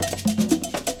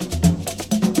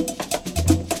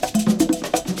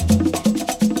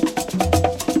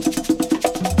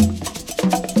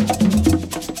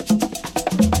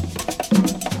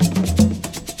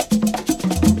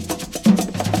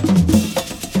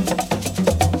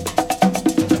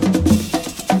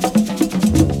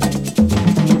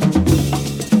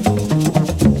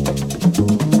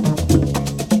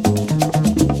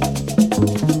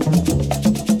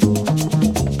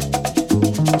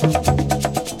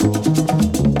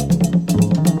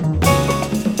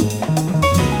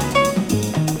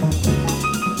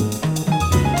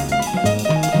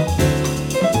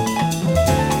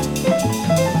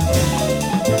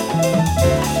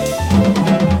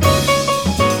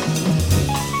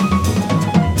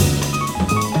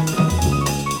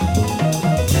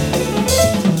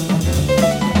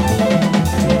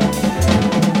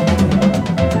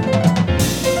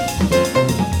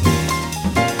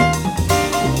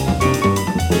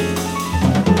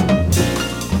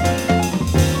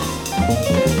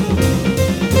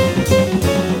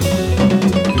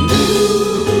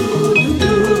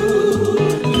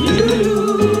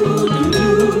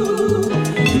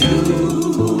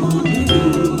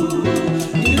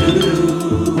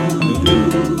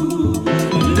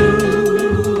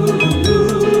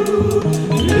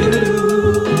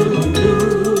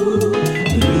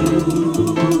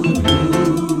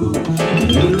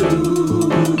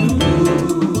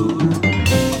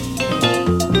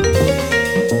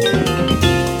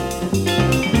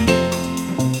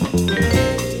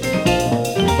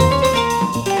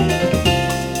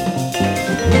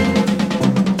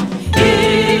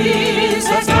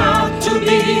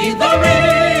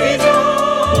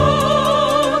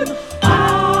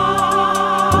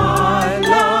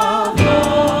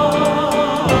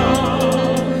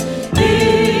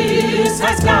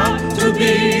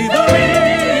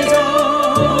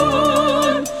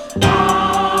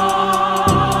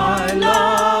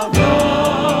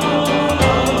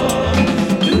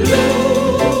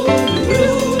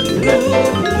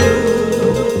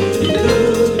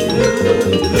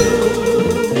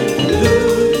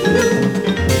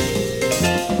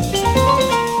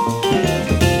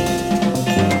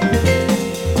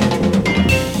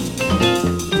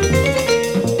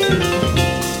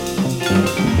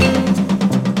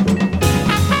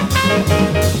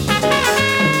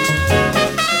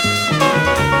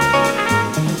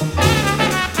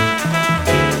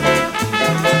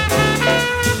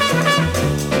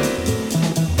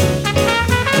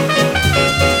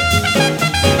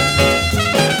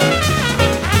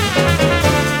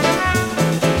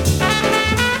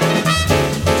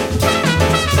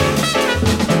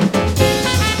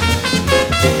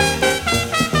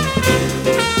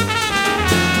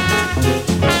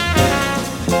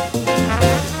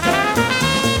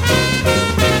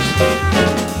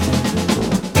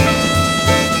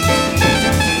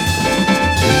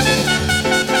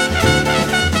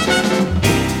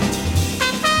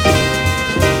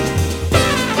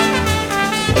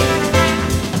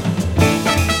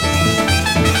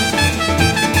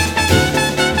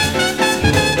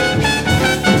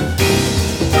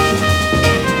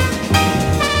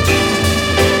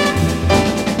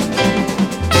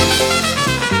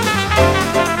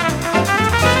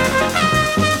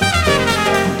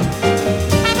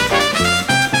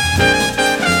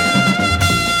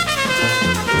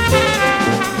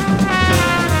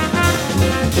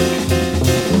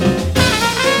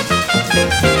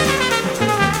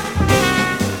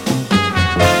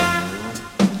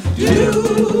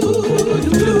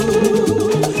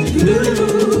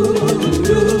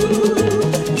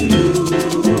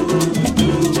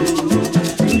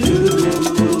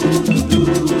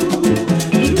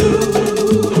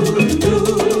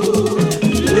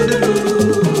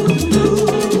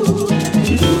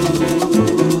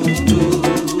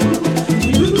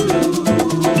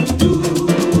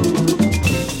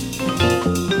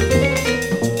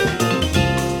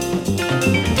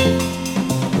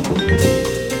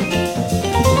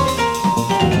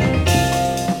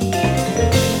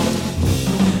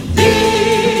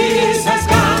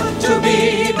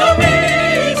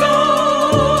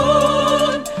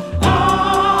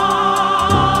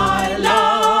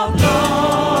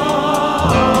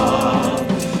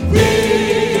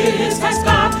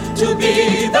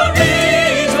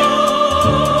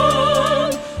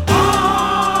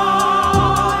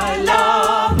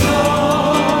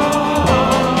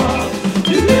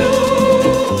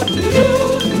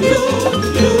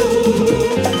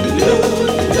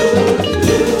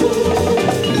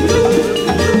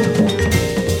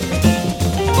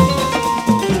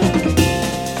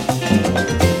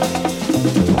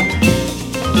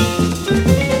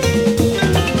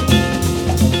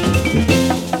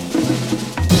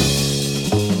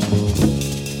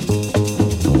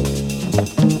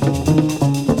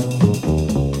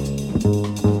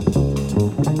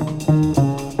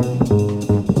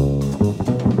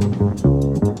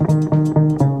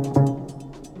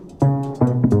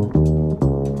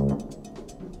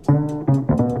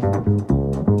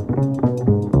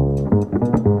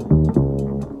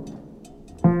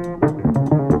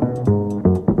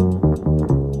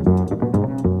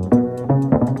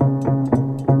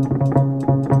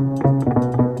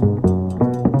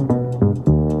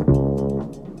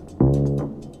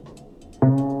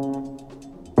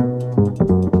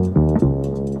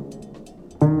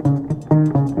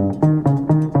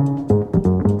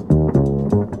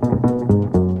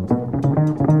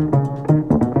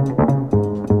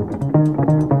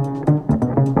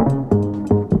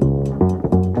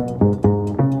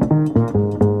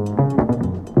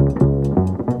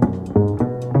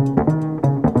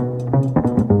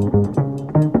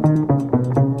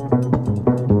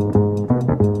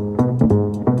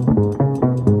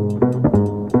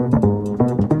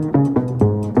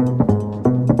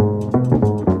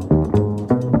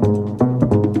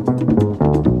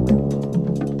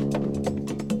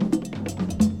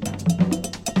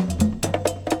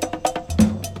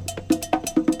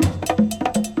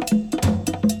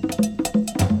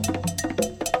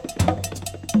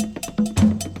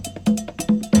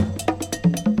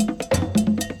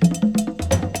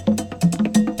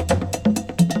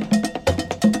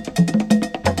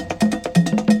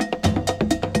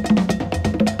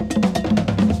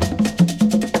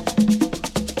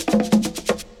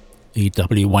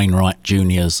 E.W. Wainwright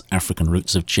Jr.'s African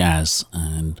Roots of Jazz,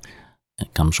 and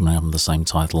it comes from an album of the same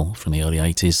title from the early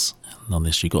 80s. And on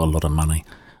this, you got a lot of money.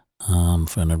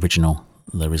 For an original,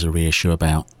 there is a reissue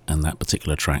about, and that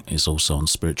particular track is also on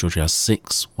Spiritual Jazz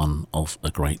 6, one of a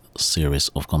great series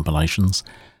of compilations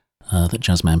that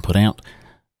Jazzman put out.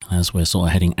 As we're sort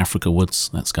of heading Africa-wards,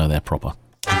 let's go there proper.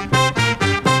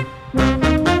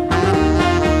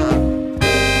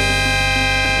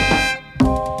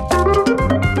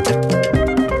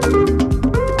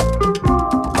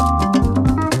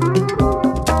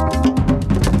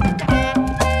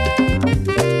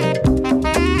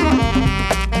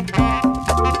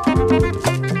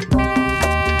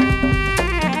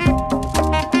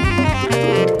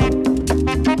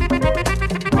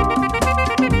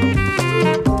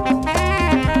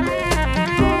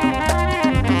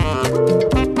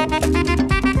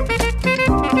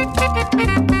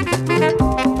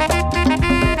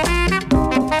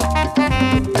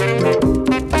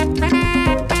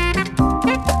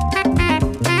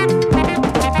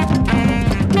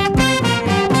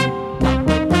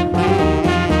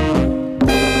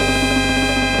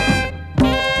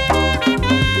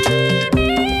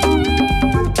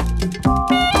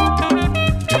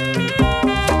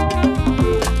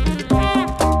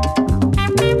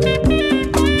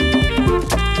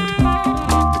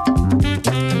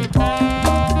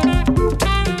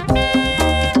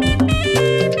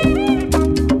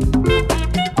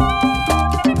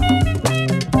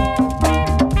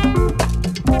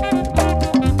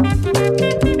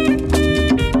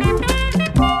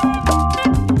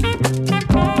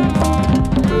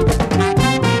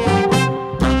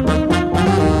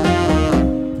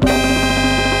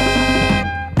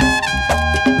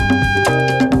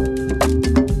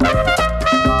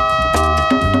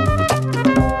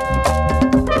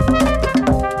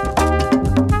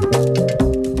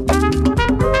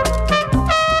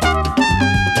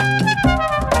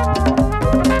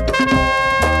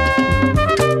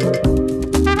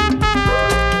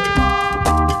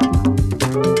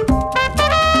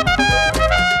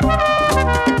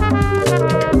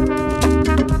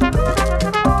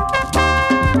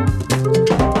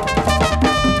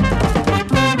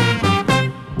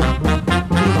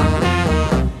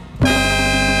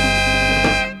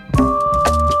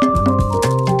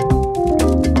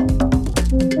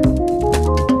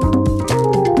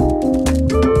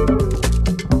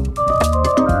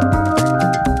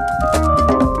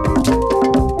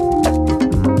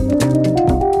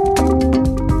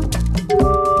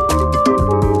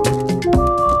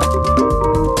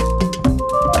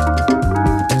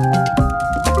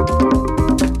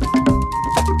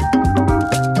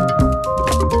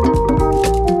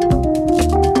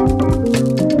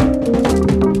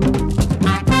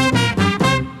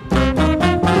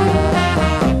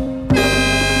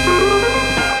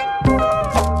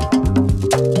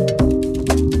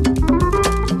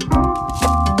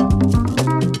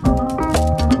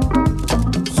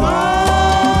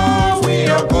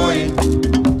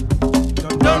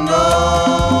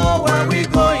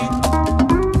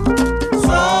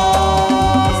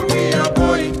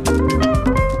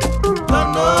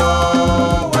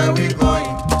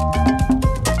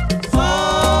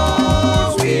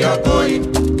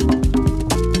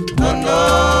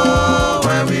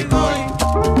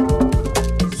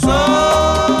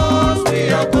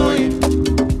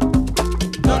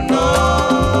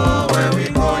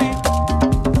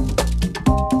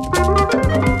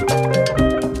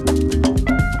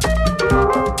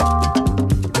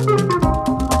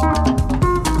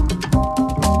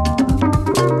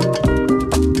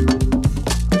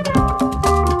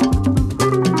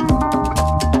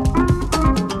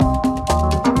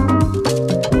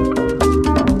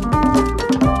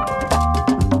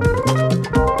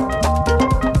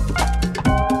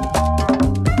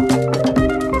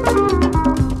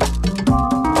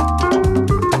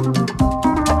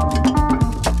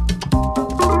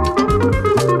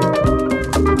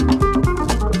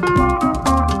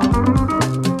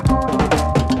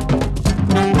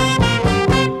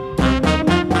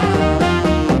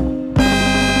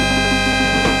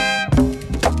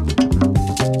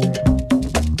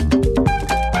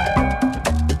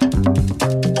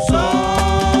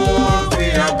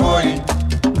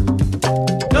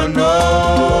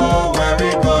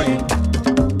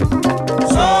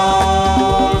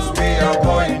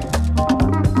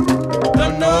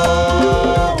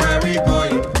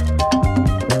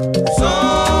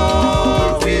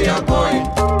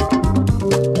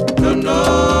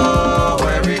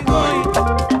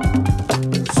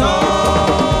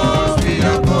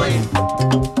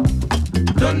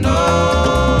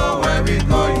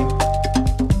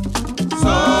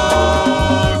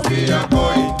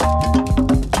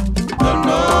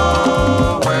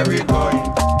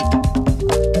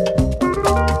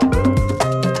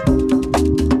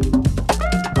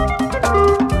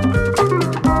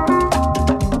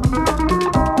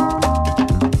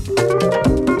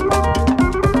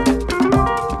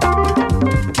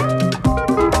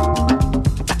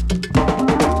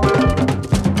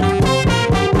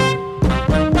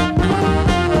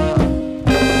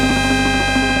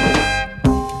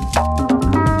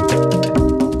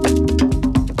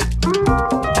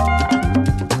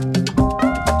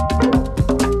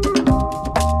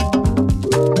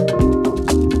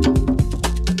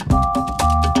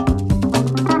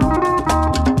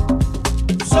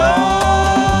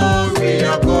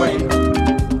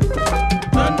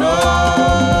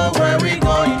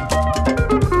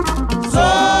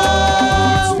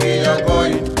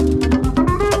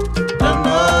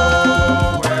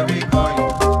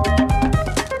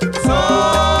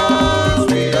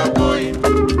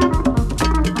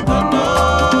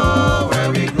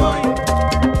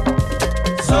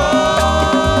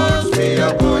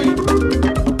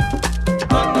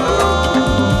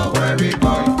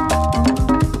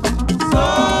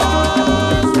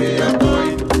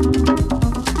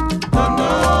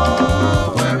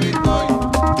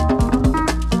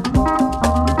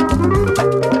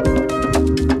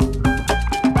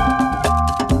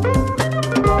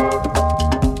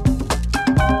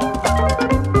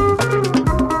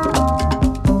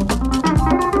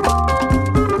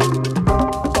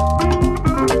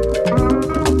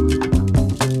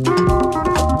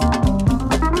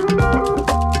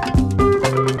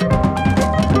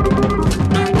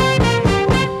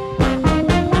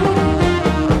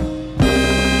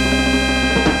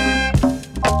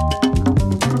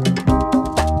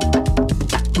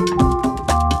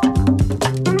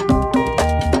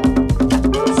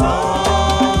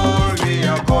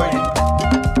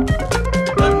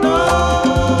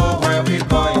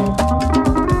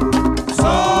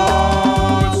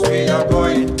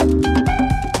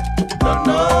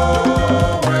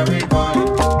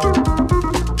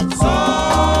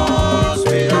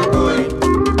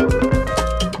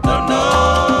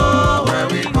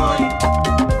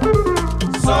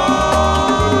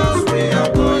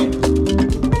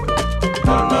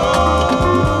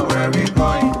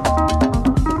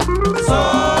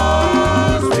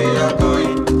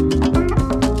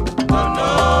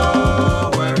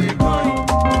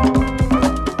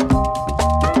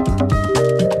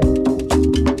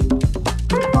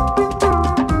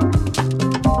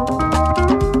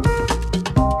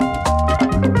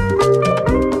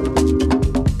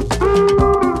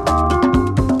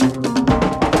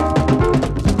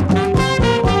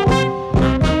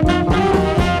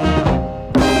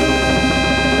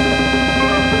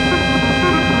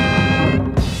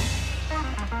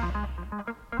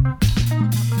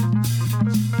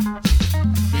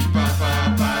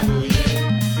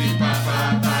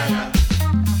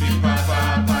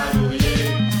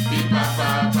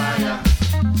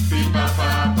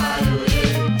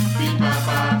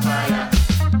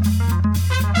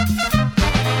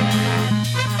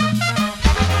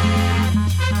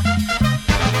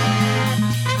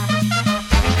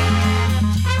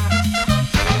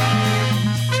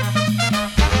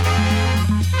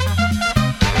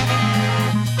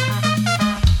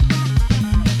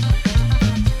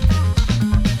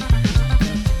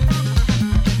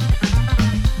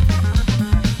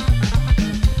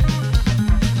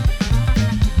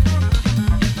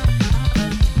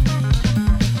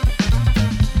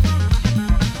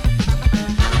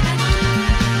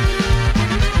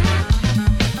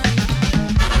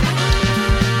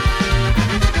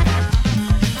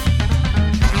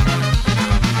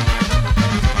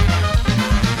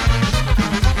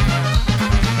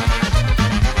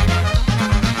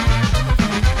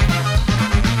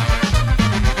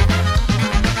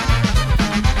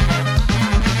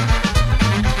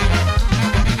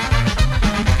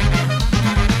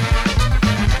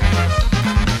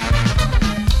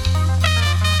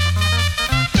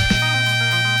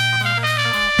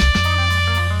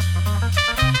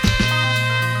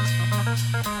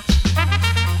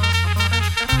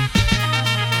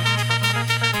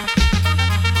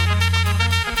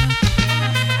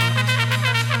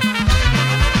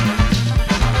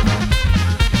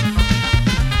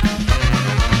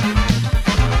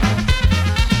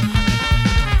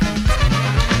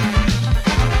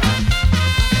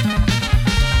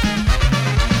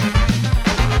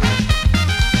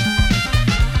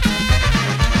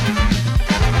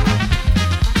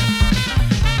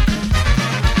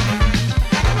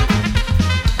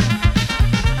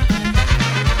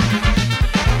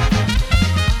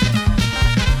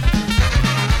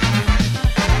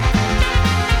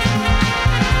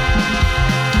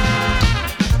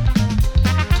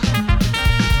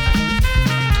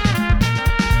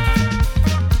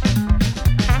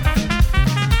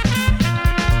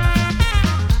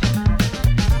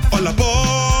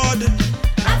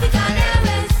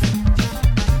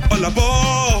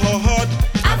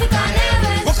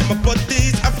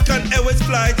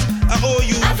 owe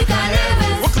you. African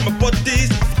Airways. Welcome aboard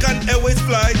these African Airways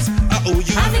flights, I owe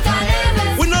you. African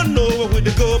Airways. We don't know where we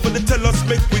go, but they tell us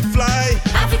make we fly.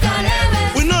 African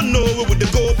Airways. We don't know where we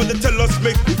go, but they tell us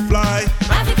make we fly.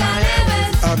 African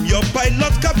Airways. I'm your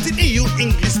pilot, Captain EU,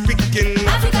 English speaking.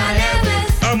 African Airways.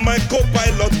 I'm my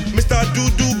co-pilot, Mr.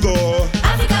 Dudugo.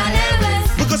 African Airways.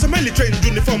 Because I'm only trained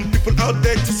uniform people out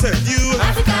there to serve you.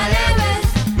 African Airways.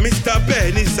 Mr.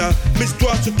 Benisa, Mr.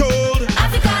 Wasu told.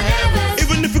 African Airways.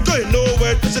 Even if you're going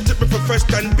nowhere, just a tip for first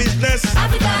and business.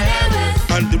 African Airways.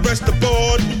 And the rest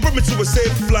aboard, we promise you a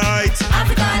safe flight.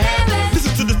 African Airways.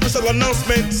 Listen to the special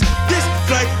announcements. This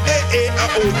flight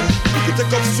AARO. We can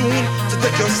take off soon, so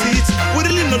take your seats. We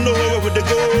really don't know where they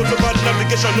go. No bad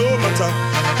navigation, no matter.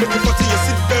 Make you fasten your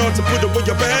seatbelt and put away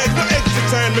your bag. No exit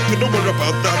time, make you don't worry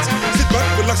about that. Sit back,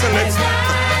 relax and let's.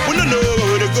 We don't know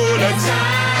where they go, let's.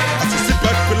 I just sit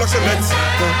back, relax and let's.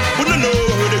 We don't know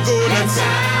where they go, let's.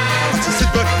 I just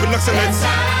sit back, relax and let's.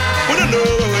 We don't know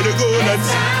where they go, let's.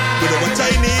 With our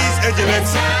Chinese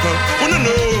engineers, we don't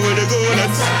know where they go,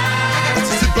 let's. I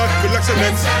just sit back, relax and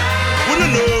let's. We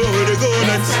don't know where they go,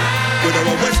 let's. With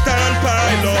our Western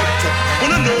pilot, we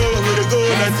don't know where they go,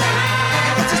 let's.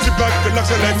 I just sit back, relax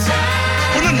and let's.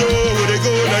 We don't know where they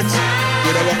go, let's.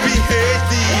 With our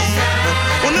PhD,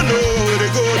 we don't know where they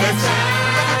go, let's.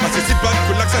 I just sit back,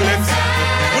 relax and let's.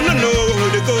 We don't know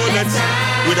where they go, let's.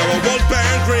 With our World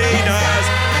Bank radars,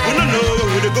 we don't know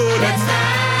where they go, let's.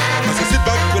 I say sit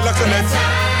back, relax and let's.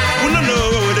 We don't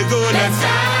know where they go, let's.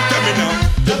 Tell me now.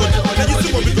 Now you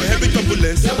see what we go heavy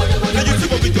turbulence. Now you see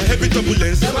what we go heavy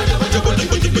turbulence.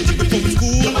 Before we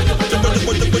school,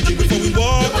 before we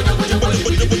walk,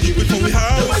 before we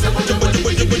house,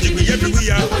 we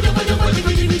everywhere.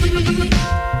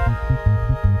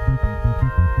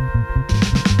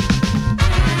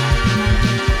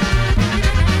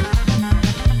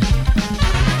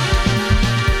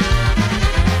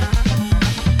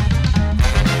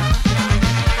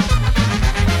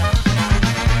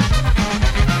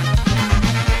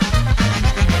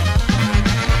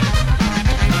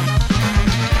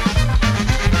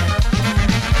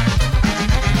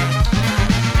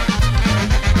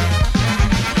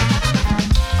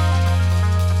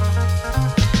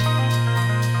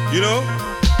 You know?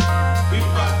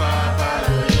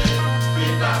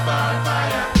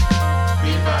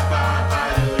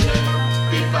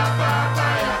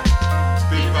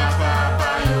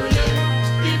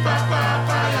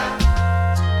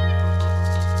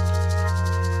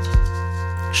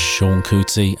 Sean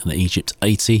Kuti and the Egypt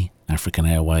 80, African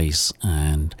Airways,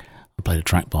 and I played a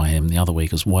track by him the other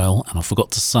week as well. And I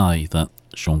forgot to say that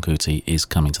Sean Kuti is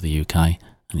coming to the UK,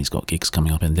 and he's got gigs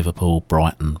coming up in Liverpool,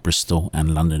 Brighton, Bristol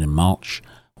and London in March.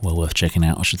 Well worth checking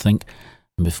out, I should think.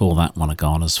 And before that, one of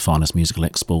Ghana's finest musical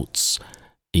exports,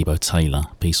 Ebo Taylor,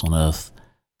 Peace on Earth,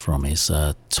 from his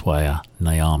Twaya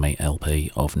Naomi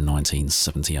LP of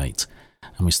 1978.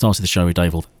 And we started the show with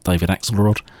David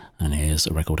Axelrod, and here's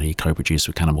a record he co-produced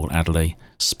with Cannonball Adderley,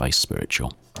 Space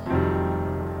Spiritual.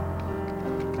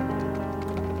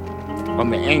 From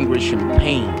the anguish and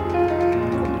pain,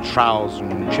 from the trials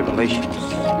and tribulations,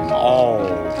 and all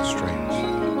the strains,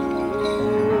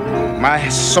 my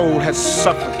soul has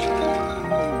suffered.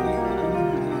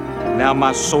 Now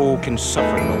my soul can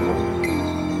suffer no more.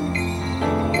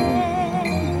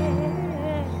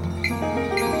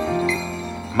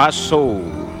 My soul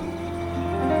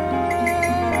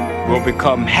will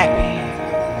become happy.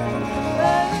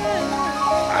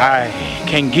 I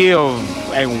can give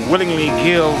and willingly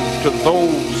give to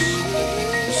those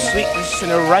the sweetness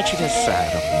and the righteousness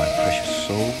side of my precious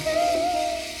soul.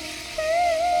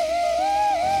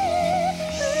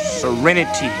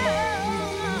 Serenity,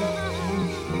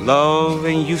 love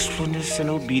and usefulness and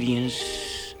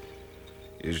obedience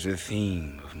is the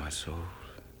theme of my soul.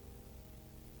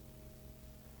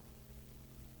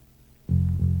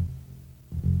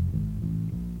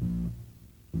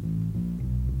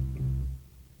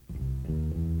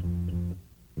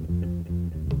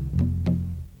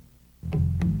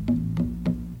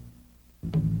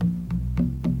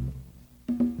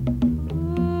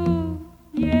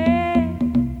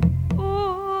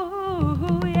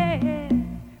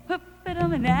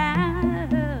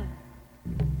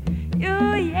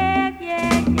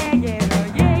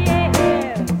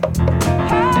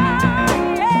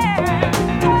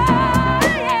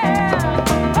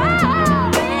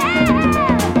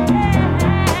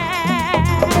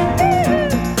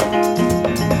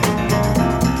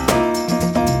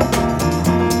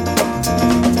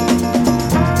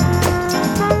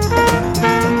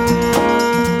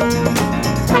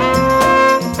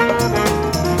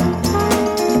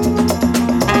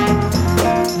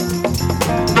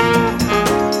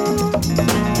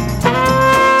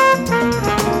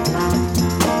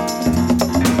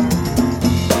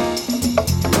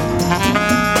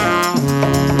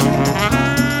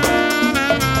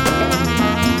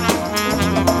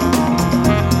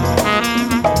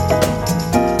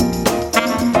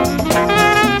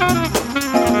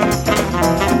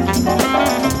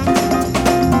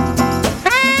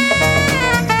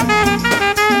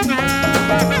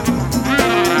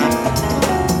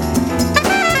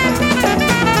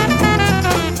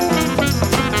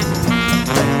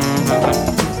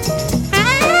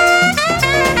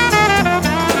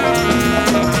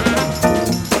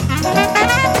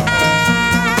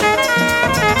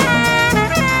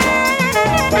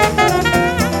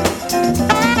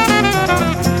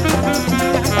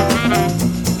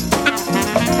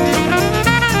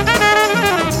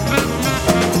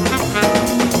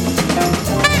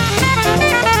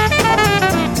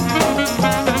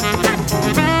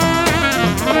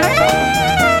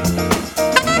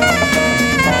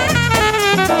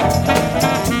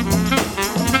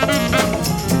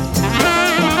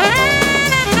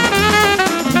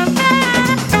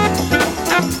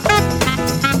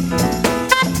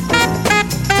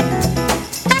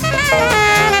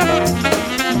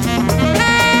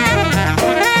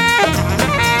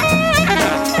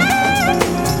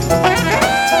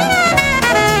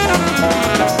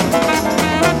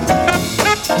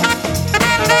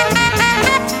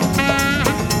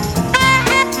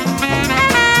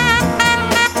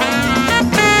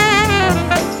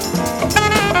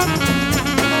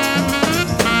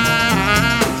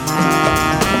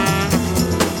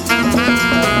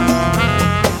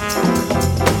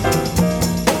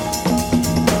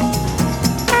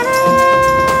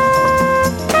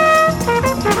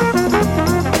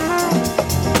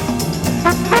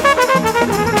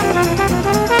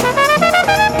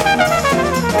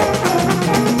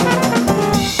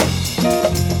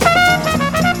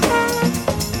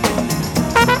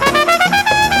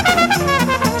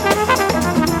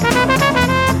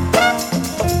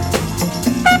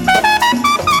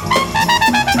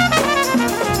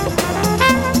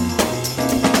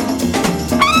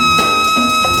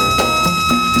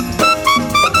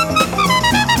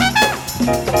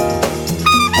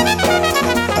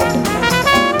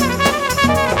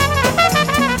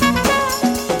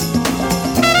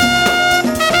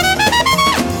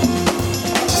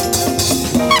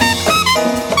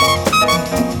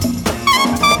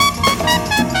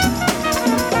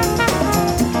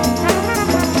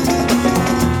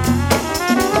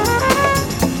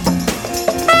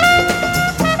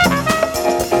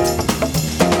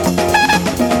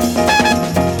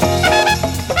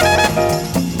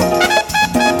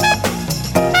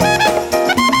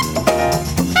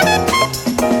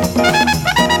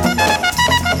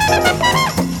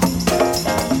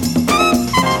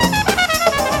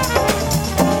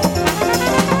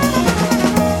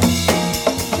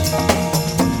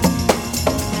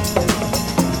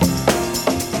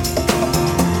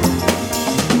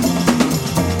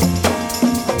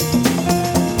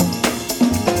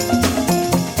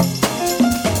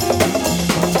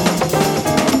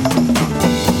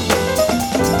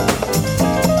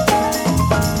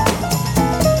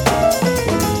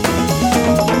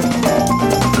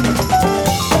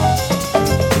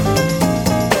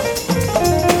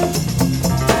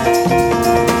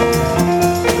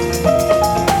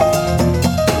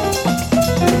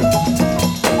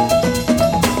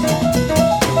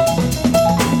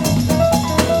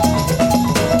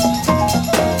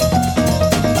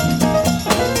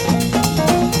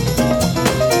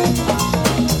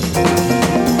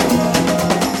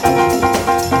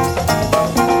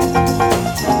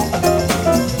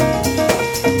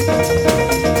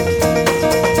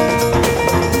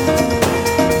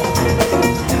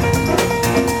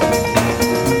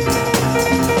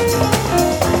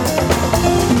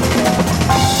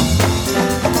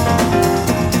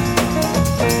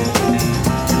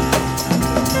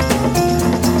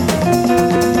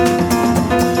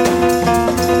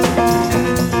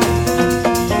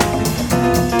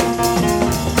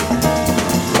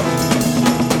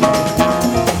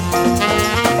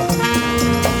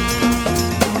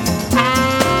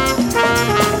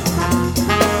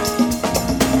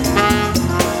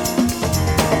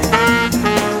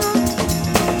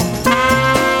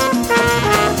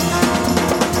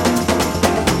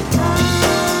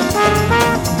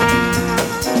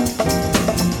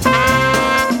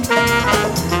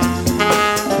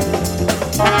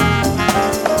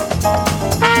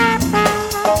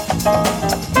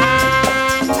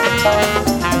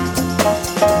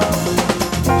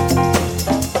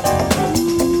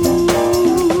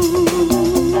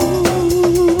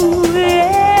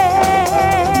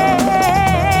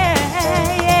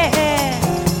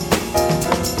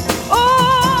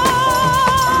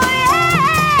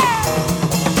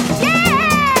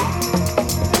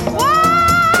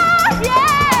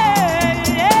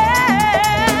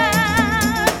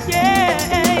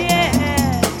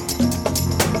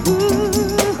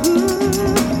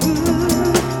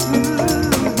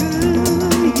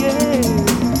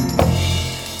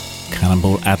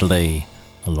 Adderley,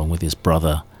 along with his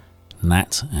brother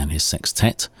Nat and his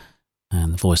sextet.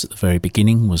 And the voice at the very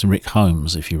beginning was Rick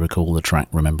Holmes, if you recall the track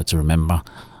Remember to Remember.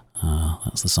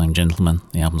 That's the same gentleman.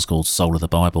 The album's called Soul of the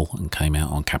Bible and came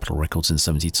out on Capitol Records in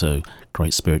 72.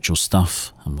 Great spiritual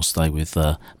stuff, and we'll stay with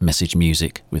Message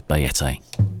Music with Bayete.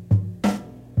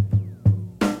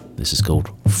 This is called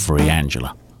Free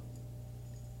Angela.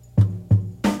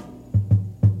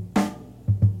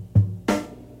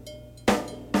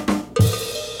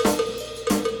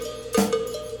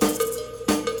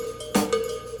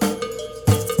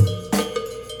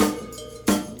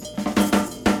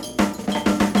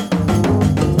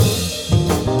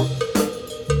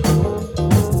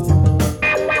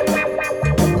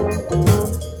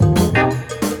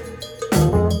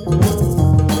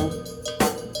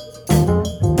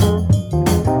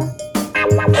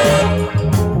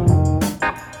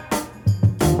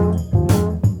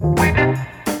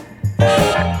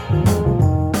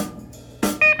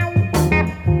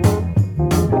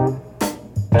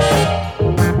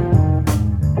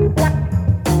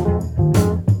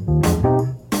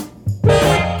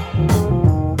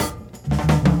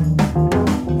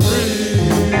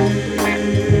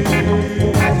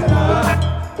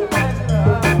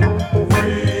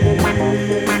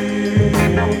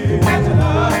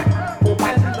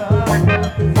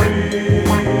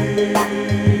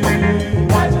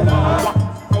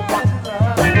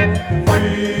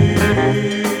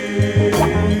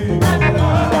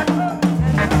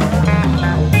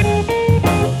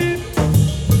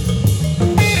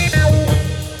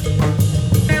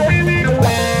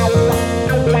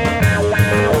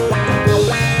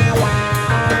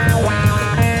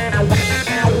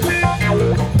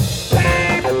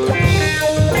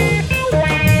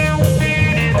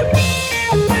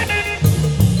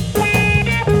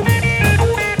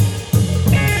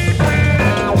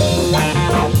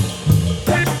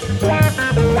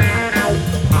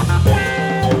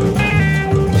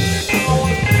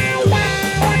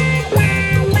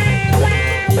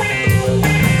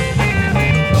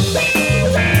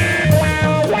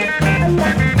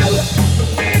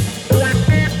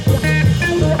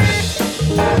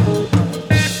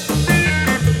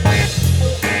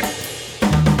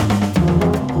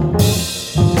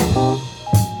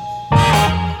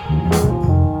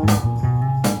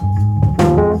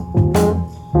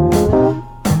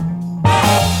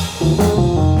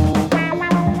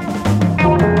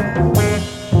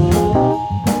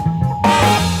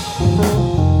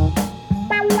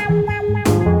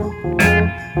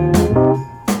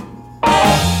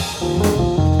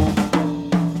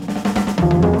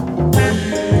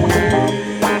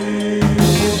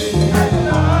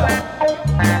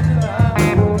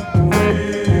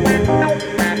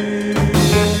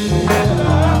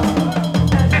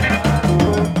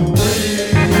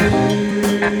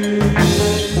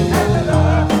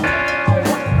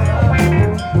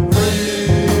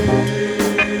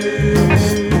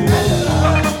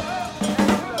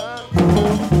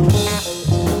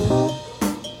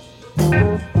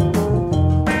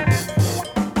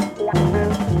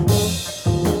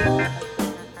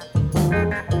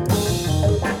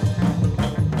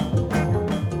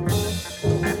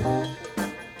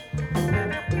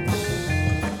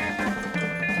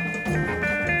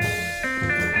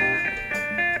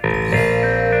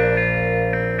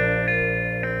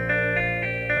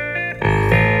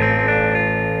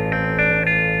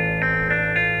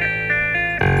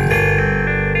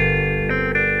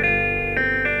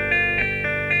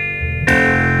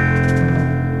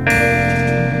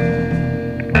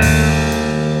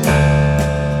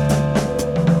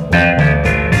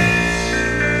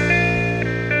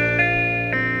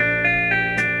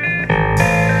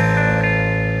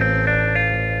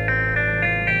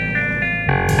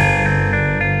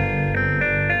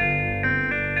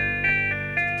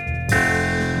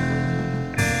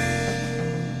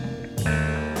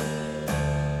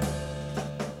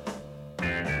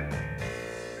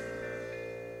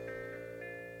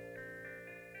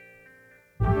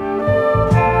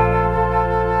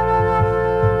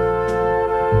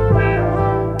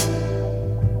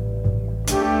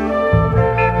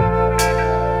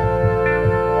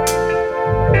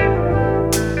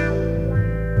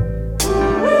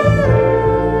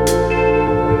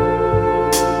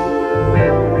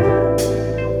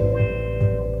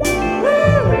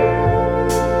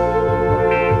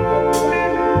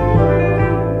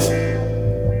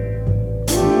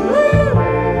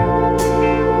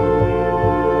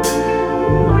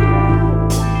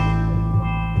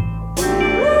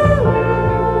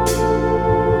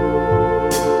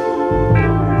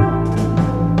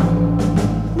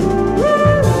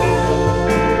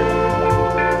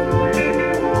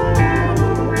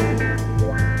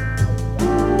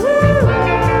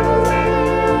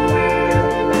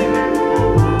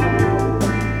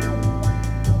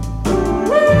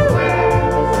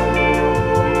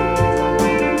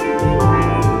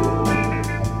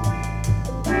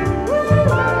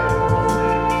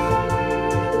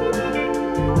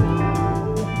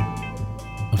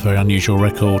 unusual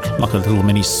record, like a little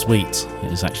mini suite.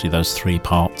 It is actually those 3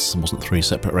 parts, and wasn't 3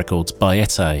 separate records.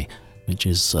 Bayete, which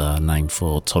is a name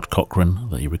for Todd Cochran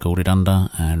that he recorded under,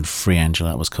 and Free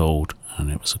Angela it was called,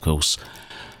 and it was of course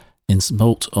in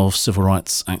support of civil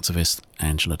rights activist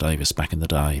Angela Davis back in the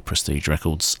day. Prestige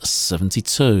Records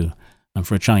 72. And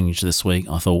for a change this week,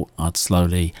 I thought I'd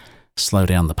slowly slow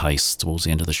down the pace towards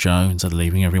the end of the show instead of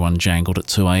leaving everyone jangled at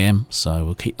 2 a.m. So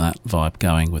we'll keep that vibe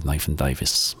going with Nathan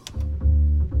Davis.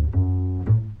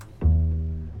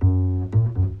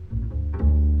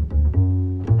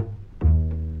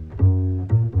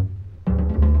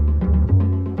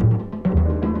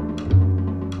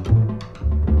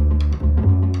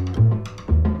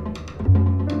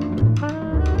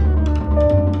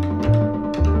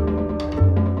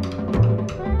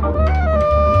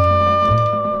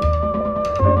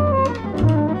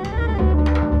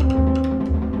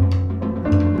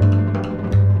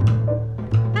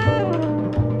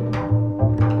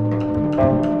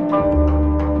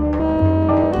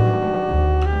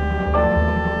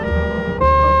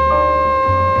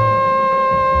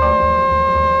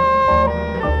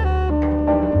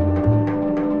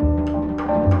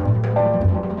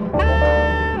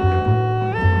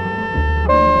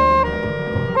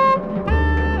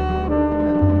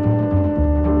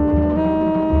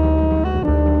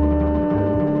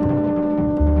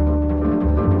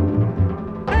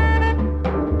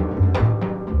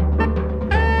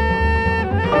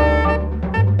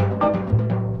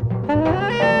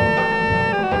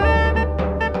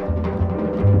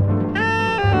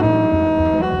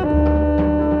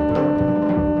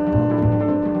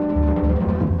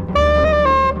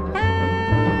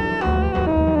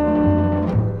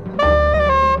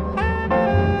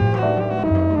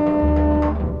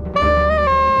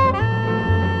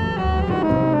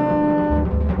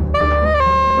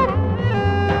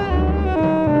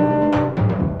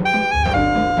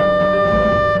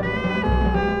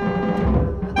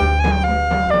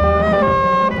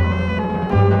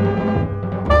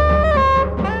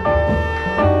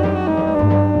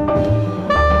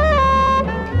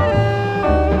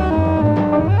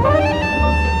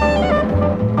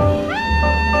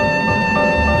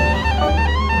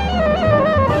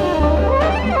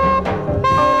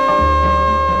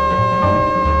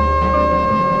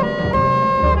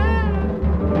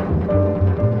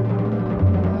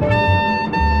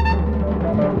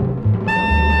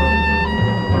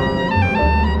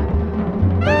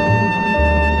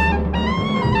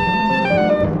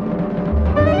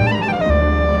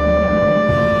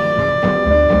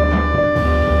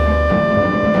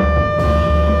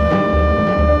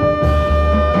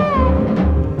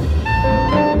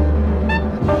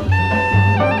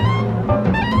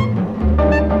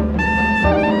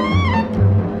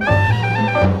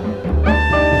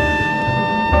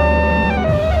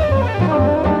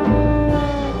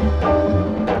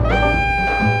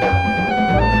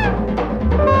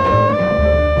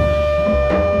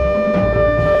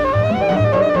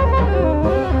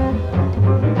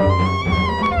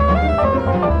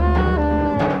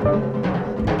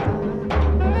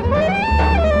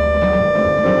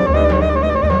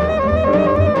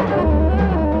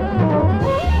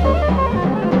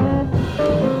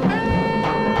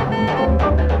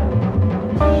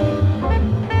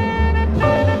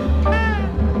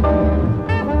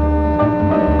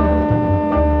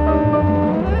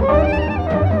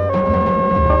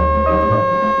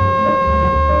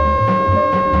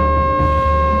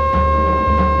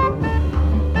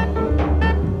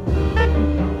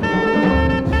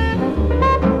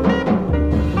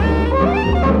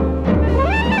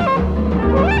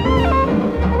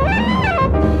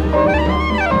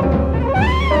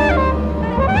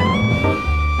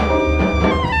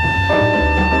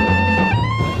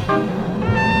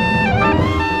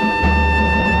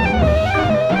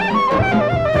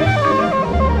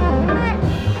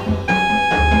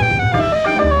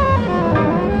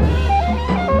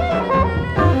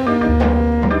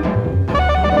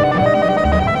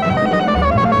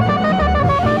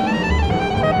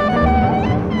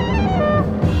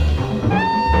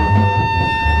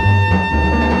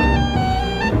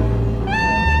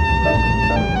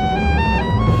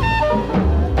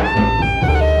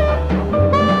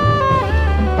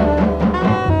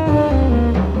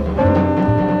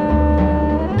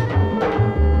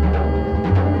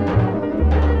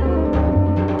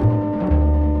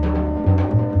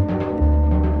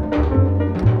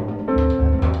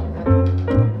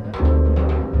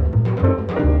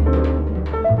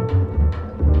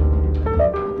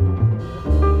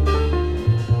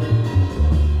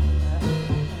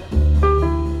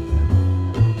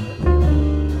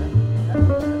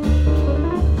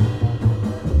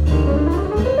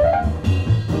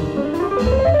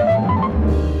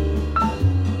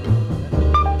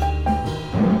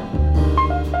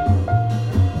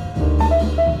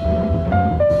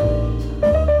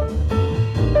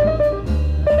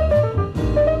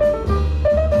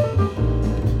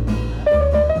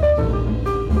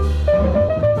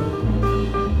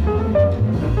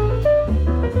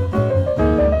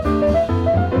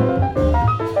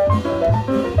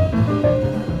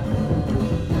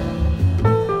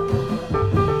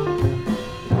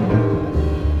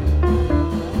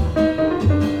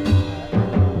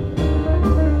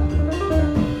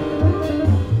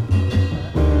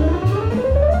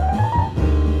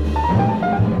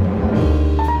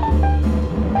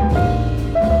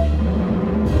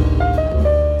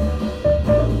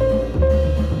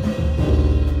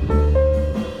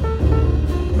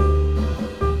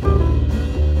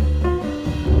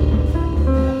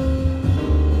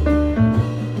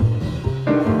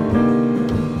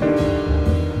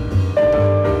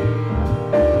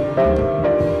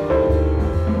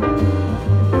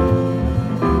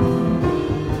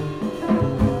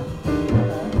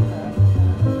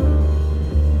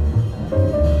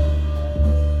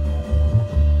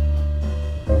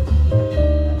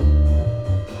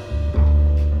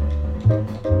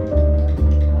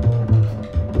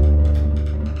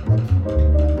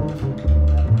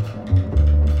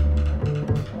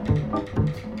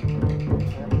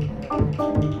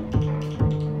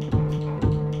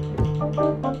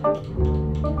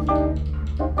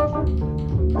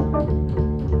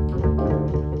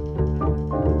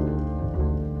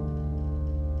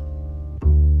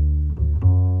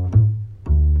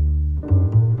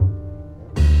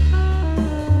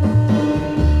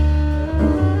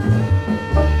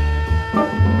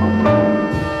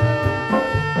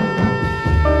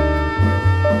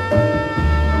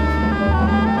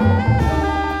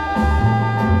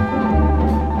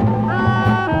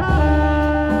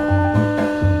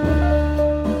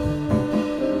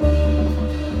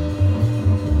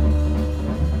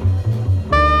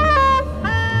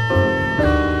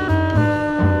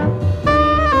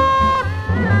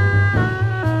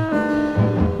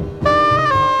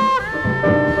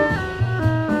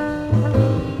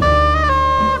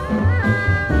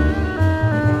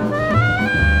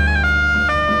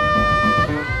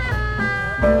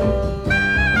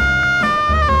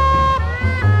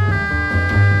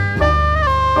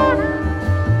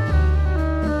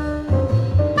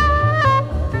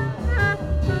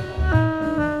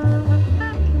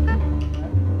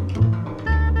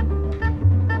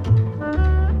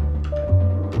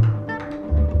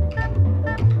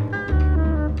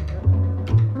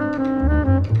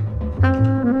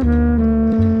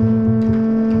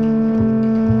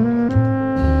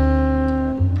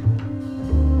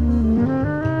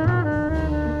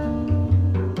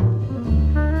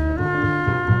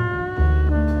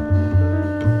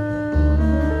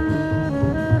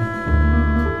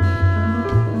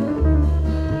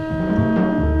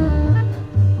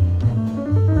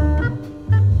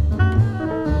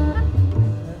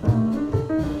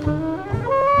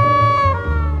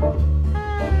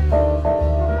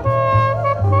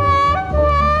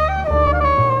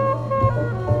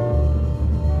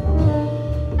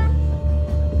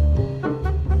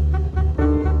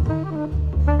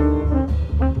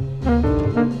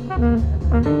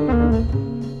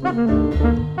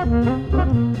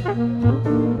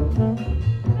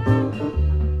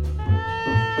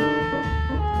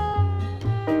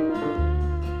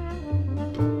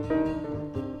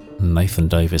 Nathan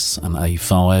Davis and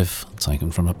A5,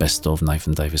 taken from a Best of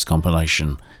Nathan Davis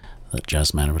compilation that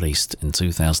Jazzman released in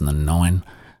 2009,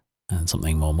 and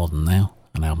something more modern now,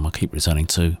 an album I keep returning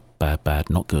to, Bad Bad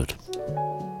Not Good.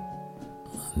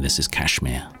 And this is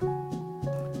Kashmir.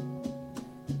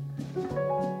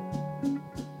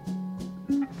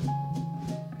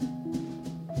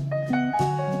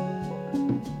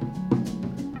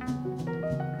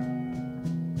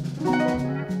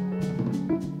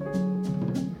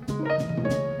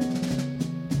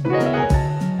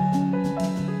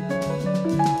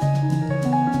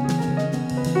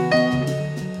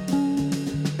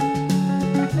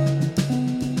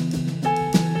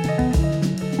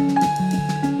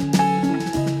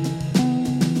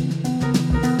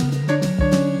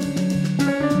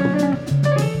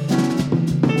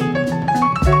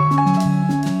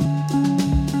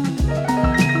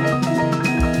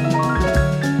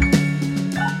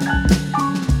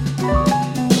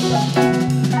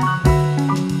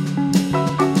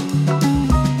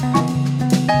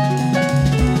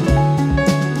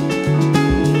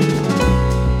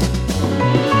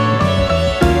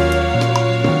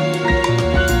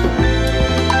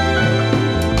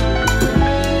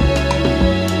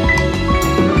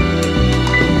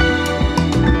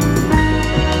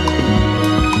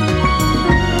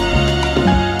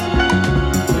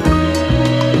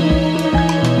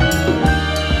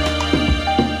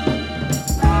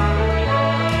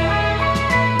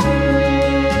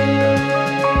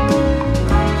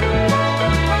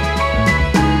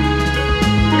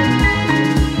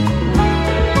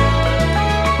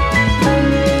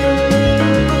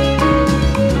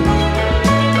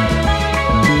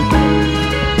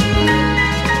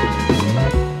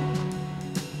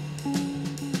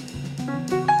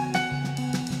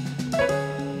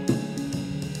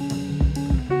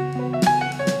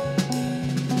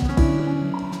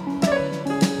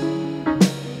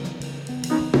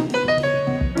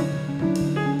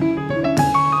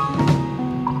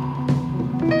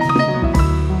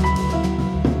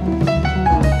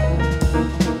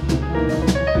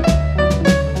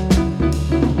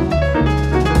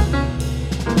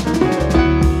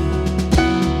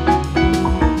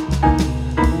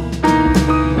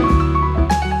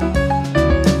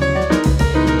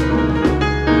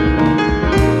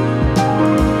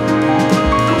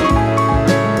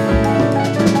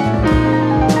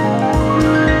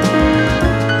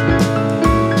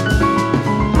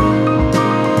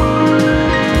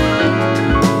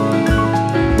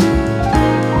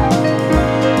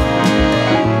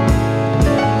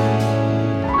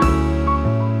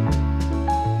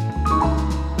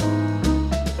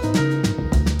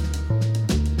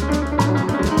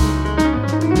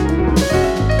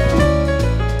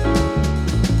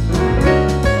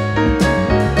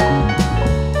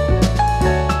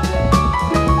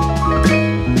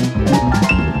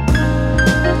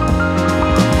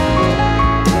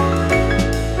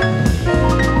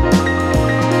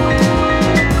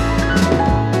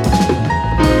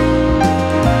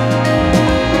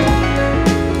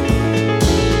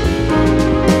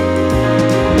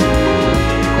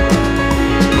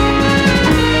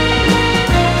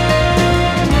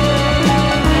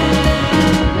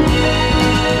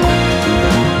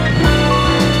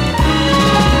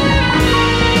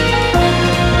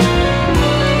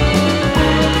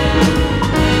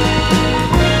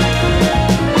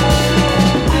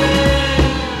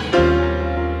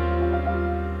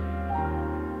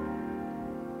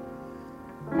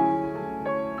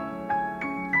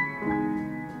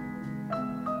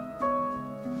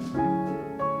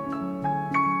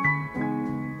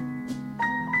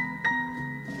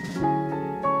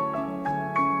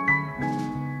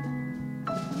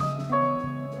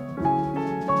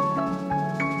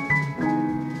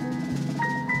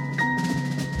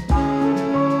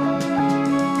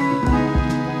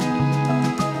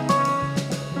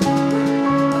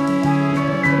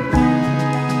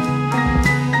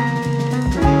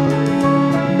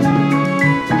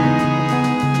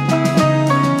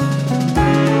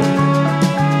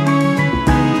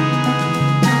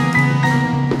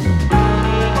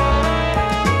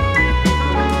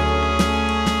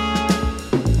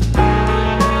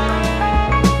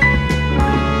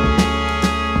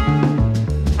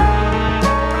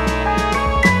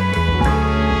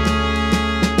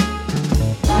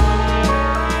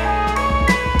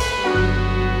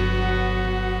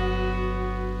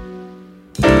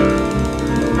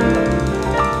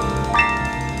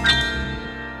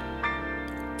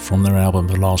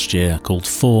 last year called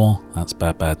 4, that's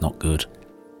Bad Bad Not Good,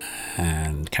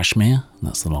 and Kashmir,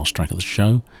 that's the last track of the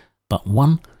show, but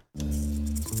 1.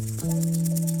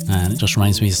 And it just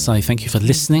remains me to say thank you for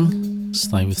listening.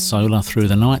 Stay with Solar through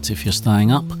the night if you're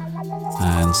staying up,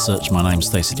 and search my name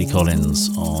Stacey D. Collins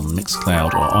on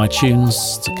Mixcloud or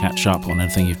iTunes to catch up on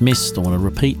anything you've missed or want to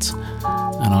repeat,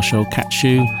 and I shall catch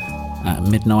you at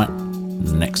midnight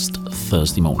next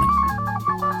Thursday morning.